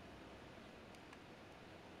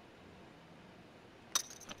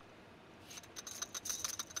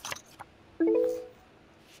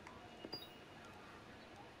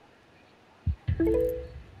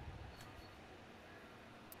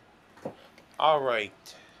all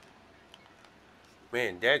right.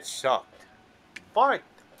 Man, that sucked. But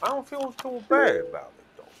I don't feel too bad about it,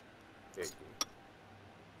 though.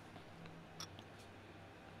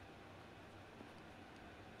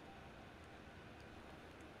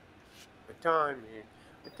 The time, man.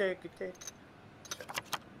 Take.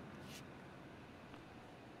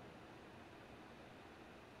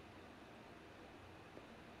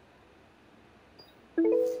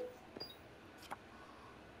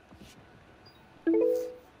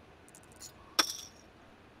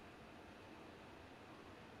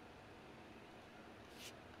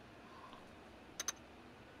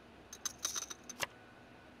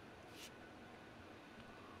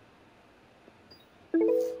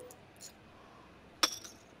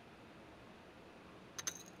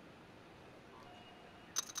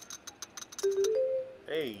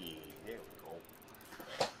 Hey, there we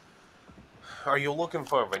go. Are you looking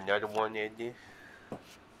for another one, Eddie?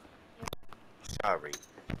 Sorry.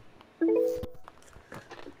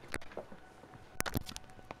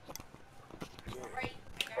 Right,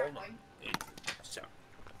 I got one. Sorry.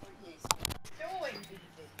 What is it doing,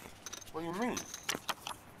 Beaver? What do you mean?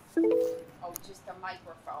 Oh, just a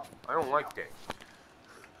microphone. I don't like that.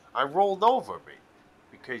 I rolled over it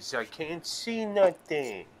because I can't see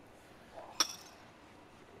nothing.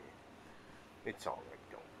 It's all right,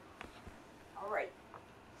 though. All right.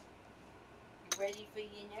 You ready for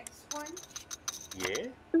your next one?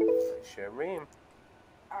 Yeah, I sure am.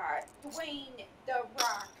 Dwayne "The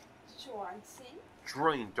Rock" Johnson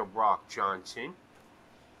Drain the Rock Johnson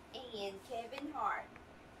and Kevin Hart.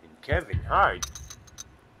 and Kevin Hart.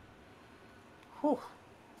 Whew.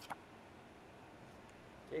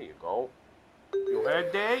 There you go. You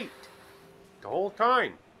had the 8 the whole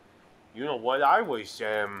time. You know what? I was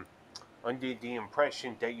under the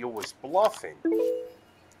impression that you was bluffing.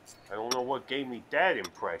 I don't know what gave me that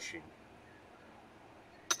impression.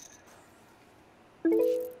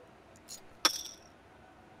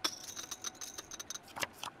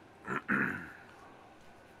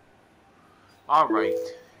 All right.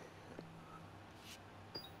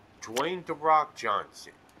 Dwayne "The Rock"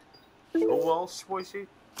 Johnson. Who else was it?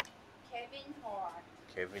 Kevin Hart.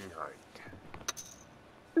 Kevin Hart.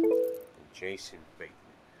 And Jason Bateman.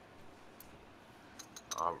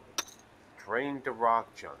 All right. Dwayne "The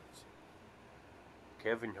Rock" Johnson.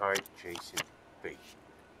 Kevin Hart, Jason Bateman.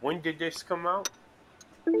 When did this come out?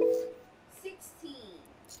 16.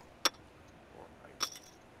 All right.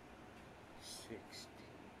 16.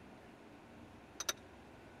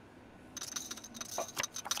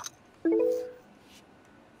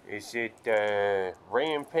 Is it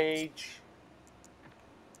Rampage?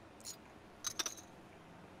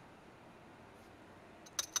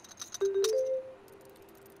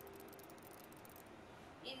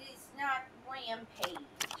 It is not Rampage.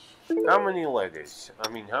 How many letters? I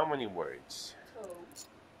mean, how many words?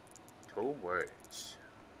 2. 2 words.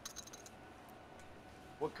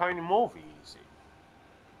 What kind of movie is it?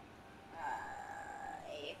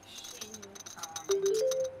 Action comedy.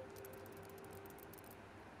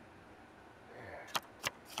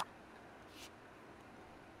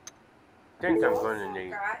 I think I'm Also gonna name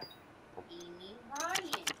got Amy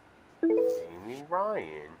Ryan. Amy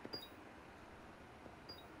Ryan.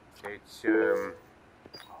 It's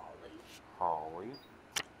Holly.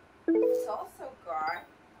 It's also got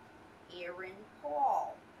Aaron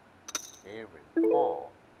Paul. Aaron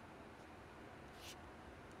Paul.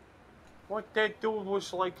 What that dude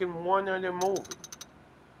was like in one other movie.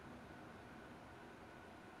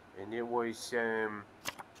 And it was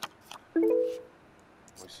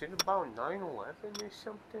it about 9/11 or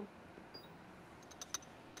something?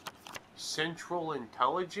 Central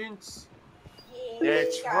Intelligence? Yeah,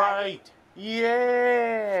 That's you got right. it.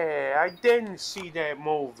 Yeah, I didn't see that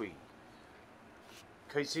movie.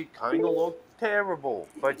 Because it kind of looked terrible.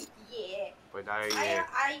 But Yeah. I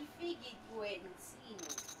I figured you hadn't seen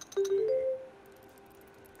it.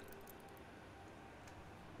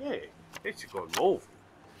 yeah, it's a good movie.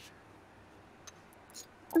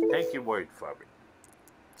 I'll take your word for it.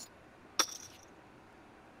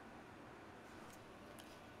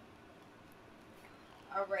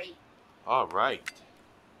 Alright. Alright.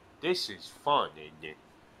 This is fun, isn't it?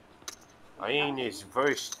 I ain't as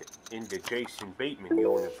versed in the Jason Bateman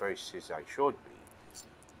universe as I should be.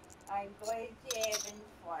 I'm glad you're having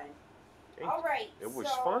fun. Hey, Alright, it was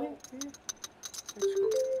so funny. Yeah, that's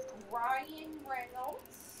good. Ryan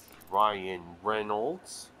Reynolds Ryan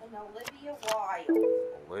Reynolds, and Olivia Wilde.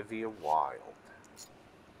 Olivia Wilde,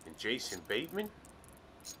 and Jason Bateman.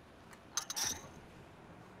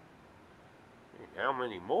 Hey, how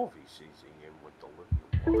many movies is he in with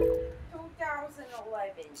Olivia Wilde?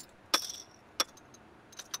 2011.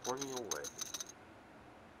 2011.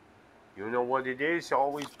 You know what it is?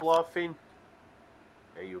 Always bluffing.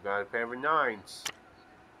 Hey, you got a pair of nines.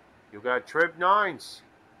 You got trip nines.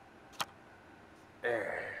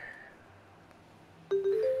 There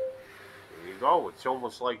you go. It's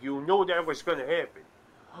almost like you knew that was going to happen.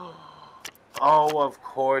 Oh, of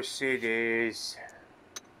course it is.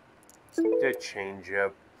 The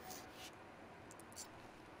changeup.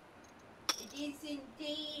 It is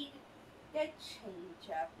indeed the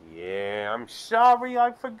changeup. Yeah, I'm sorry,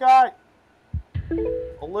 I forgot.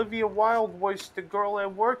 Olivia Wilde was the girl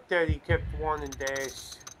at work that he kept wanting to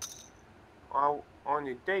ask out on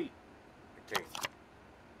a date, I think.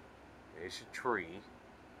 There's a tree.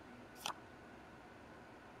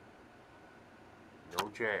 No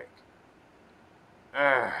jack.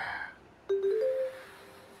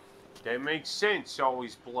 That makes sense,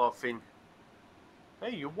 always bluffing.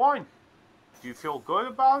 Hey, you won. Do you feel good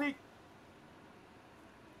about it?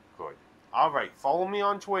 Good. Alright, follow me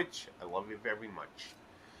on Twitch. I love you very much.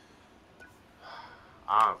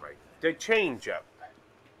 Alright, the changeup.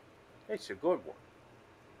 It's a good one.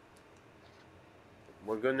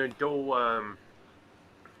 We're gonna do a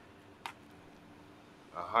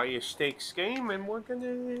higher stakes game, and we're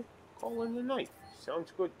gonna call in the night.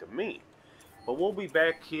 Sounds good to me. But we'll be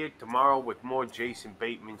back here tomorrow with more Jason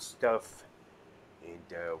Bateman stuff, and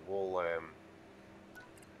we'll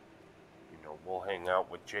hang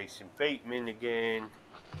out with Jason Bateman again.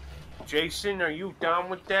 Jason, are you down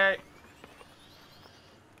with that?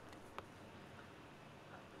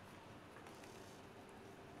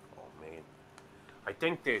 Oh man, I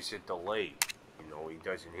think there's a delay. He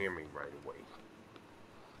doesn't hear me right away.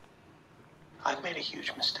 I've made a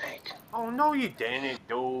huge mistake. Oh no, you didn't,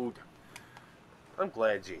 dude. I'm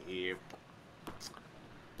glad you're here.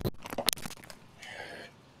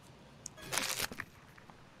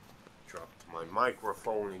 Dropped my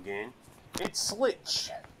microphone again. It's Slitch.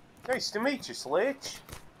 Nice to meet you, Slitch.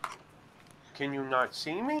 Can you not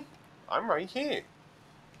see me? I'm right here.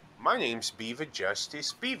 My name's Beaver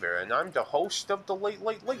Justice Beaver, and I'm the host of the Late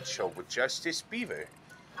Late Late Show with Justice Beaver.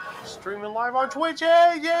 Streaming live on Twitch.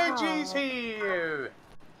 Hey, Angie's here.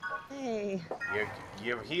 Hey.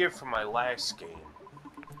 You're here for my last game.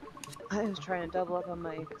 I was trying to double up on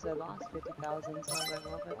my, because I lost 50,000, so I was like,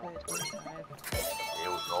 well, if I play 25, There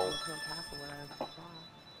we go. I'll come half of what I lost.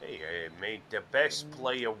 Hey, I made the best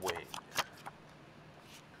player win.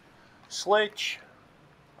 Slitch,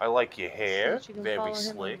 I like your hair. Slitch, you can Very follow him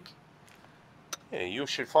slick. Yeah, you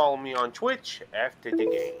should follow me on Twitch after the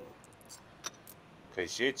game.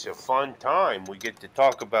 Because it's a fun time. We get to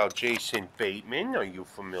talk about Jason Bateman. Are you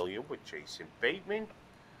familiar with Jason Bateman?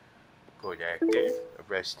 Good actor.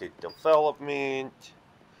 Arrested Development.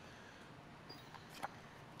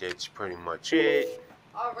 That's pretty much it.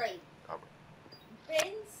 Alright. All right.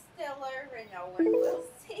 Ben Stiller and Owen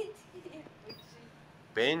Wilson.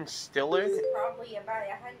 Ben Stiller It's probably about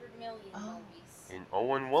 100 million movies. and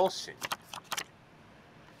Owen Wilson.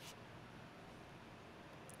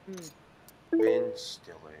 Ben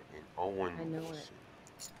Stiller and Owen I know it. Wilson.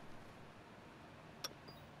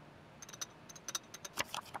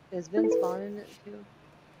 Is Vince Vaughn in it too?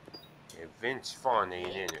 Yeah, Vince Vaughn ain't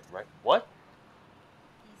in it, right? What?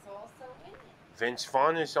 He's also in it. Vince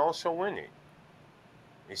Vaughn is also in it.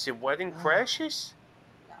 Is it Wedding Crashes?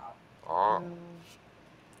 No. Oh.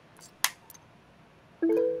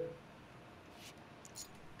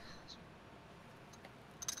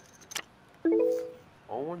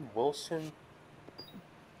 Owen Wilson?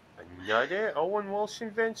 Another Owen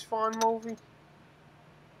Wilson Vince Vaughn movie?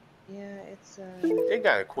 Yeah, it's They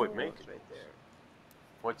gotta quit oh, making it's right there.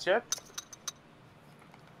 What's that?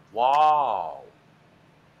 Wow.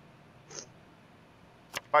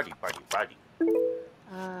 Buddy.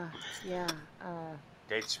 Yeah,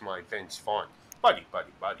 That's my Vince Vaughn. Buddy. You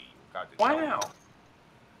got to tell me. Wow.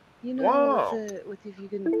 you know how Wow. with if you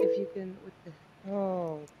can, with the,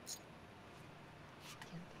 oh,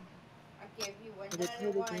 can't think of, I'll give you when they play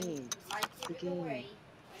another the one. game, Might the give it game. away.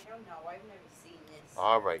 I don't know. I've never seen this.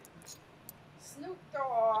 All right. Snoop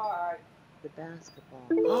Dogg. The basketball.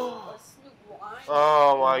 Or Snoop Lion.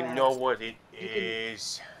 Oh, I Uh, know what it you can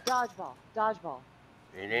is. dodgeball.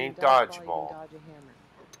 It You can ain't dodgeball, you can dodgeball. dodge a hammer.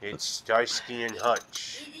 It's Starsky and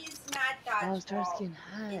Hutch. It is not Oh, dodgeball. Starsky and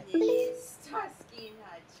Hutch. It is Starsky and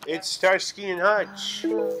Hutch. It's Starsky and Hutch.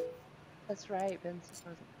 That's right, Ben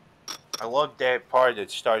Stiller. I love that part of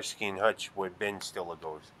Starsky and Hutch where Ben Stiller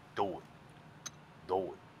goes, do it.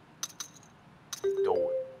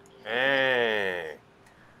 Hey.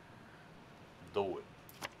 Do it.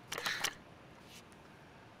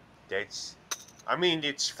 That's, I mean,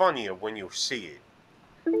 it's funnier when you see it.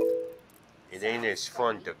 It ain't as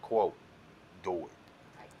fun to quote, do it.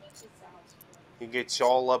 I think it sounds funny. He gets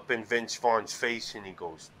all up in Vince Vaughn's face and he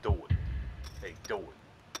goes, do it. Hey, do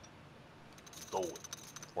it. Do it.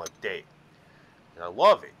 Like that. And I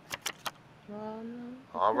love it. Well,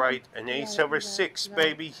 no. All right, an You ace got it, over you got it, 6, you got it.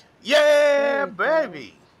 baby. Yeah, There you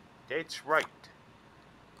baby. That's right.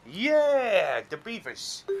 Yeah, the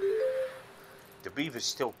Beavers. The Beaver's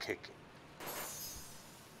still kicking.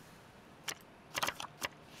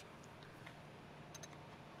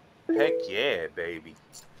 Heck yeah, baby.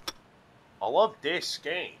 I love this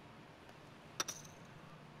game.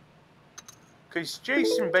 Because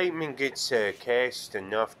Jason Bateman gets cast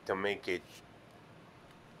enough to make it,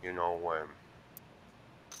 you know, You wanna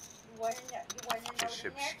know just the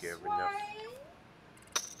next obscure one? enough.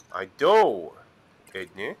 I do,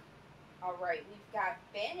 isn't it? Alright, we've got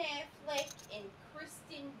Ben Affleck and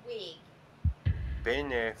Kristen Wiig. Ben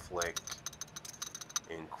Affleck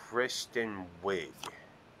and Kristen Wiig.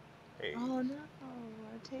 Hey. Oh no,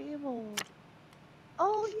 our table.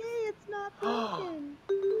 Oh yay, it's not broken.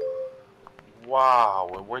 Wow,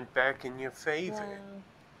 it went back in your favor. Wow.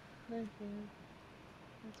 Thank you.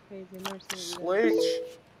 That's crazy. I've never seen it do that. Slitch.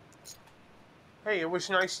 Hey, it was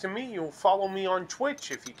nice to meet you. Follow me on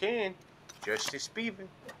Twitch if you can. Justice Beaver.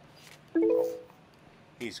 Oh,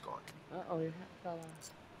 he's gone. Uh-oh, your hat fell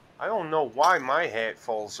off. I don't know why my hat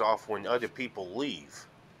falls off when other people leave.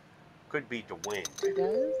 Could be the wind. It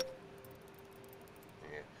does?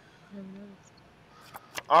 Yeah. I haven't noticed.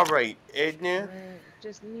 Alright, Edna. Alright,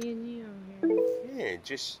 just me and you here.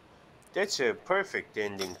 Yeah, that's a perfect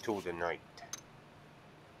ending to the night.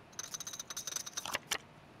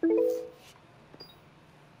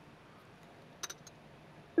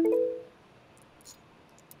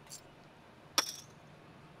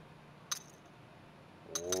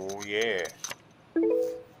 Oh, yeah.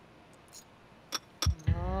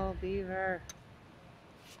 Oh, Beaver.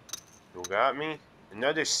 You got me?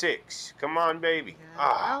 Another 6. Come on, baby. Yeah.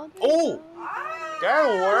 Ah. there you Oh! go.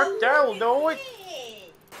 That'll work. That'll do it.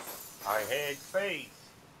 It. I had faith.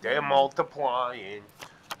 They're multiplying.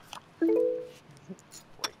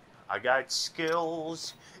 Wait, I got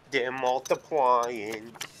skills. They're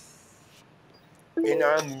multiplying. And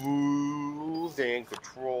I'm losing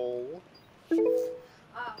control.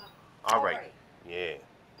 All right. Yeah.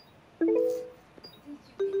 Did you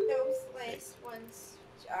get those last ones?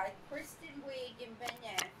 Kristen Wiig and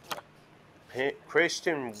Ben Affleck.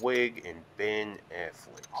 Kristen Wiig and Ben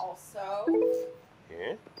Affleck. Also,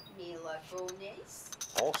 Yeah. Mila Kunis.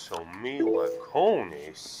 Also Mila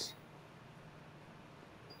Kunis.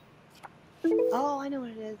 Oh, I know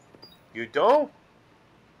what it is. You don't?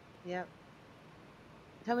 Yep.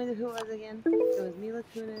 Tell me who it was again. It was Mila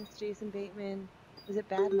Kunis, Jason Bateman. Was it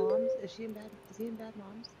Bad Moms? Is he in Bad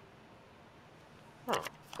Moms? Huh.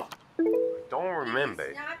 I don't remember.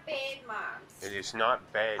 It's not Bad Moms. It is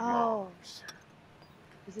not Bad Oh. Moms.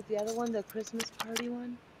 Is it the other one, the Christmas party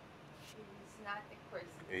one? It's not the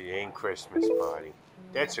Christmas. It ain't Christmas Party.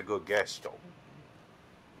 That's a good guess, though.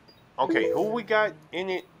 Okay, who we got in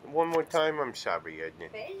it one more time? I'm sorry, Edna.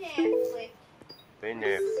 Ben Affleck. Ben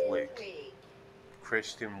Kristen Affleck, Wiig,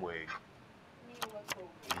 Kristen Wiig, Mila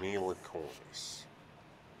Kunis. Mila Kunis.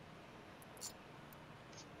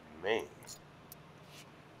 Man.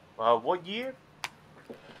 What year?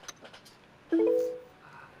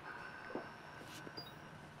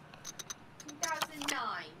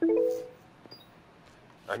 2009.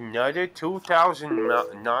 Another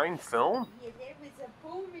 2009 film? Yeah, there was a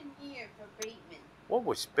booming year for Bateman. What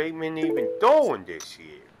was Bateman even doing this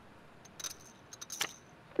year?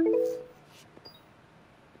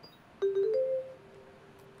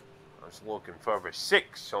 was looking for a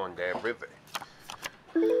 6 on that river.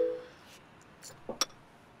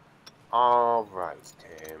 Alright,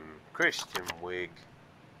 Christian wig.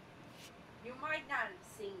 You might not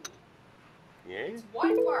have seen it. Yeah? It's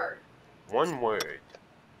one word. One word.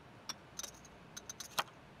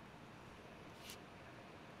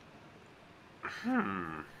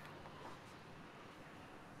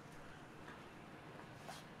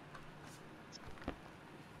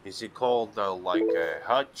 Is it called like a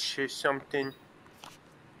hutch or something?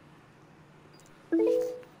 No.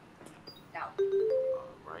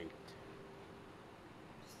 Alright.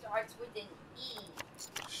 Starts with an E.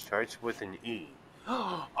 Starts with an E.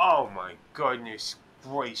 Oh my goodness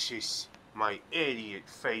gracious. My idiot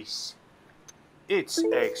face. It's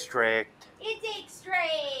extract. It's extract.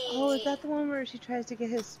 Oh, is that the one where she tries to get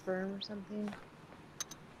his sperm or something?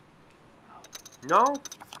 No?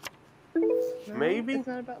 No, Maybe? it's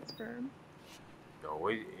not about sperm. No,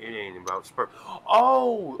 it ain't about sperm.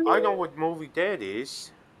 Oh, I know what movie that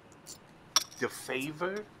is. The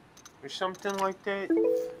Favor? Or something like that.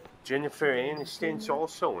 Jennifer Aniston's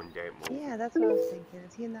also in that movie. Yeah, that's what I was thinking.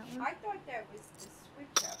 Is he in that one? I thought that was the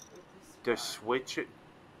switch up with The sperm. Switch.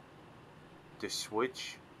 The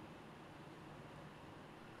Switch.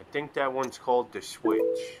 I think that one's called The Switch.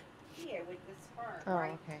 Yeah, with the sperm, Oh,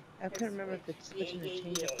 right? okay. I The couldn't remember if the switch. switch and Yeah, the yeah,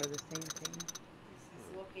 change up yeah. were the same thing. This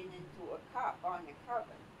is looking into a cup on the cover.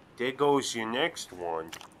 There goes your next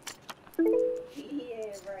one.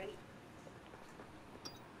 Yeah, right.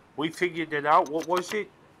 We figured it out. What was it?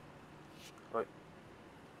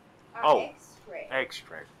 Oh, Extract.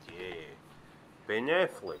 Extract. Yeah. Ben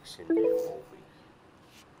Affleck's in that movie.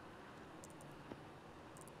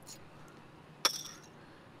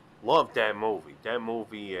 Love that movie. That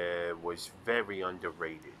movie was very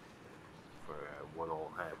underrated for what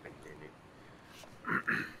all happened in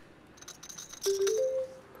it.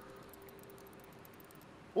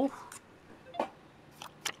 Oof.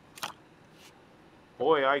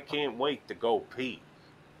 Boy, I can't wait to go pee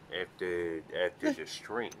after the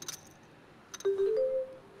stream.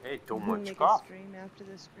 Hey, too much Make a coffee. stream after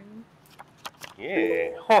the stream.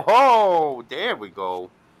 Yeah. Ho ho! There we go.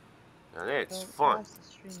 Now that's Don't fun. cross the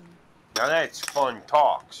stream. Now that's fun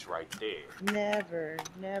talks right there. Never,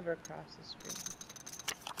 never cross the stream.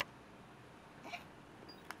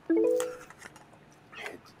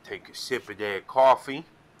 Had to take a sip of that coffee.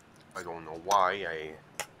 I don't know why. I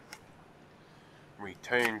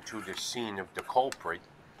returned to the scene of the culprit.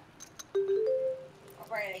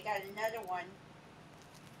 Alright, I got another one.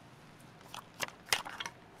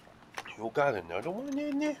 You got another one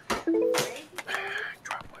in there? Ready?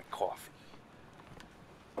 Drop my coffee.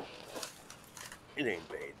 It ain't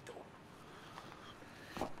bad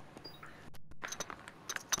though.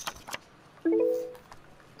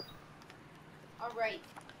 Alright.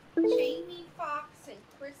 Jamie Foxx and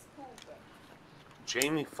Chris Cooper.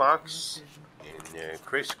 Jamie Foxx and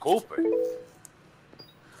Chris Cooper.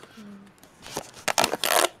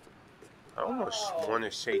 I almost want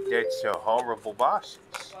to say that's Horrible Bosses.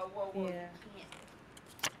 Whoa, Yeah.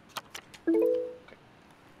 you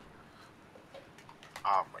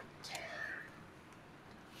Alright.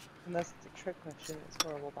 And that's the trick question. It's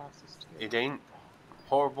horrible bosses too. It ain't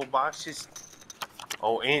Horrible Bosses?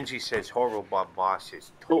 Oh, Angie says Horrible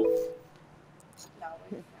Bosses too. No, it's not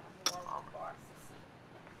Horrible Bosses.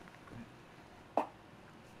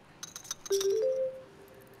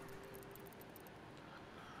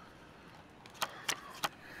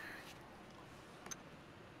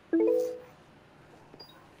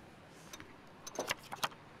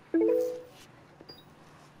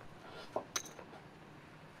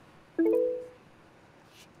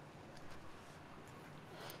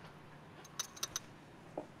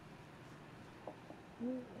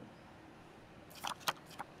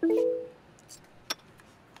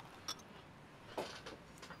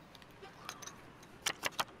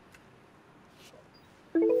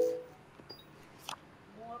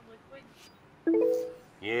 More liquid?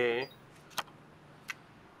 Yeah.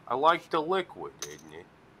 I like the liquid, isn't it?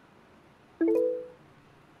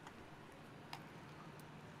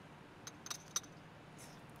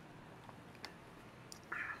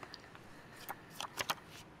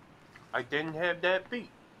 I didn't have that beat.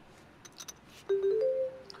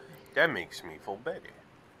 That makes me feel better.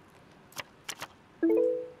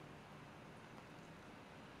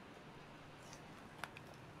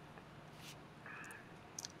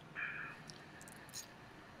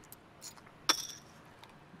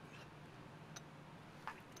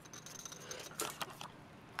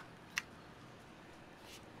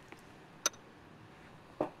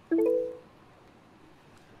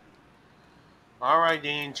 All right,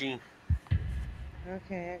 Angie.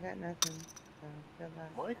 Okay, I got nothing. So good luck.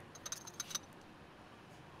 What?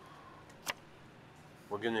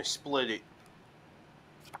 We're gonna split it.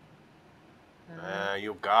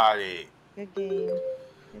 You got it. Good game. Good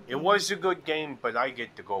It game. was a good game, but I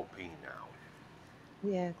get to go pee now.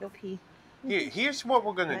 Yeah, go pee. Here's what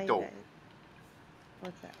we're Bye, gonna you do. guys.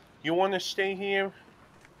 What's that? You wanna stay here?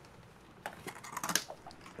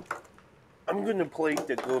 I'm gonna play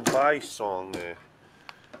the goodbye song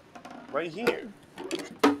right here.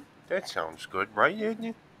 That sounds good, right,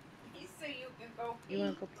 Edna? So you can go pee. You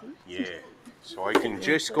wanna go pee? Yeah. So I can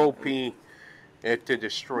just go pee after the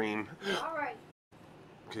stream. Alright.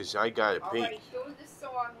 Because I gotta pee. Alright, do the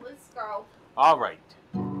song. Let's go. Alright.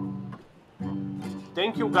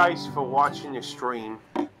 Thank you guys for watching the stream.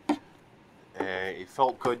 It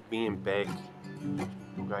felt good being back.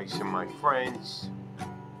 You guys are my friends.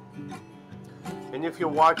 And if you're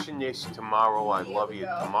watching this tomorrow, I love you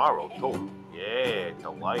tomorrow too. Yeah,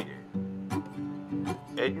 delighted.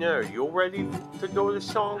 Edna, are you ready to do the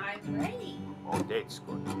song? I'm ready. Oh, that's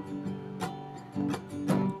good.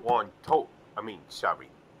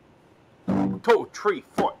 2, 3,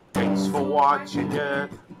 4. Thanks for watching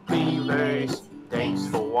Beavers. Thanks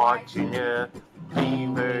for watching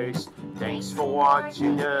Beavers. Thanks for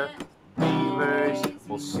watching Beavers.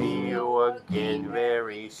 We'll see you again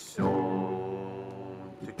very soon.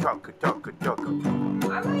 Alright, goodbye,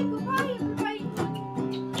 everybody.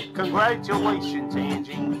 Congratulations,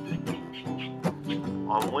 Angie,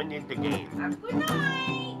 on winning the game. Good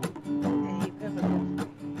night.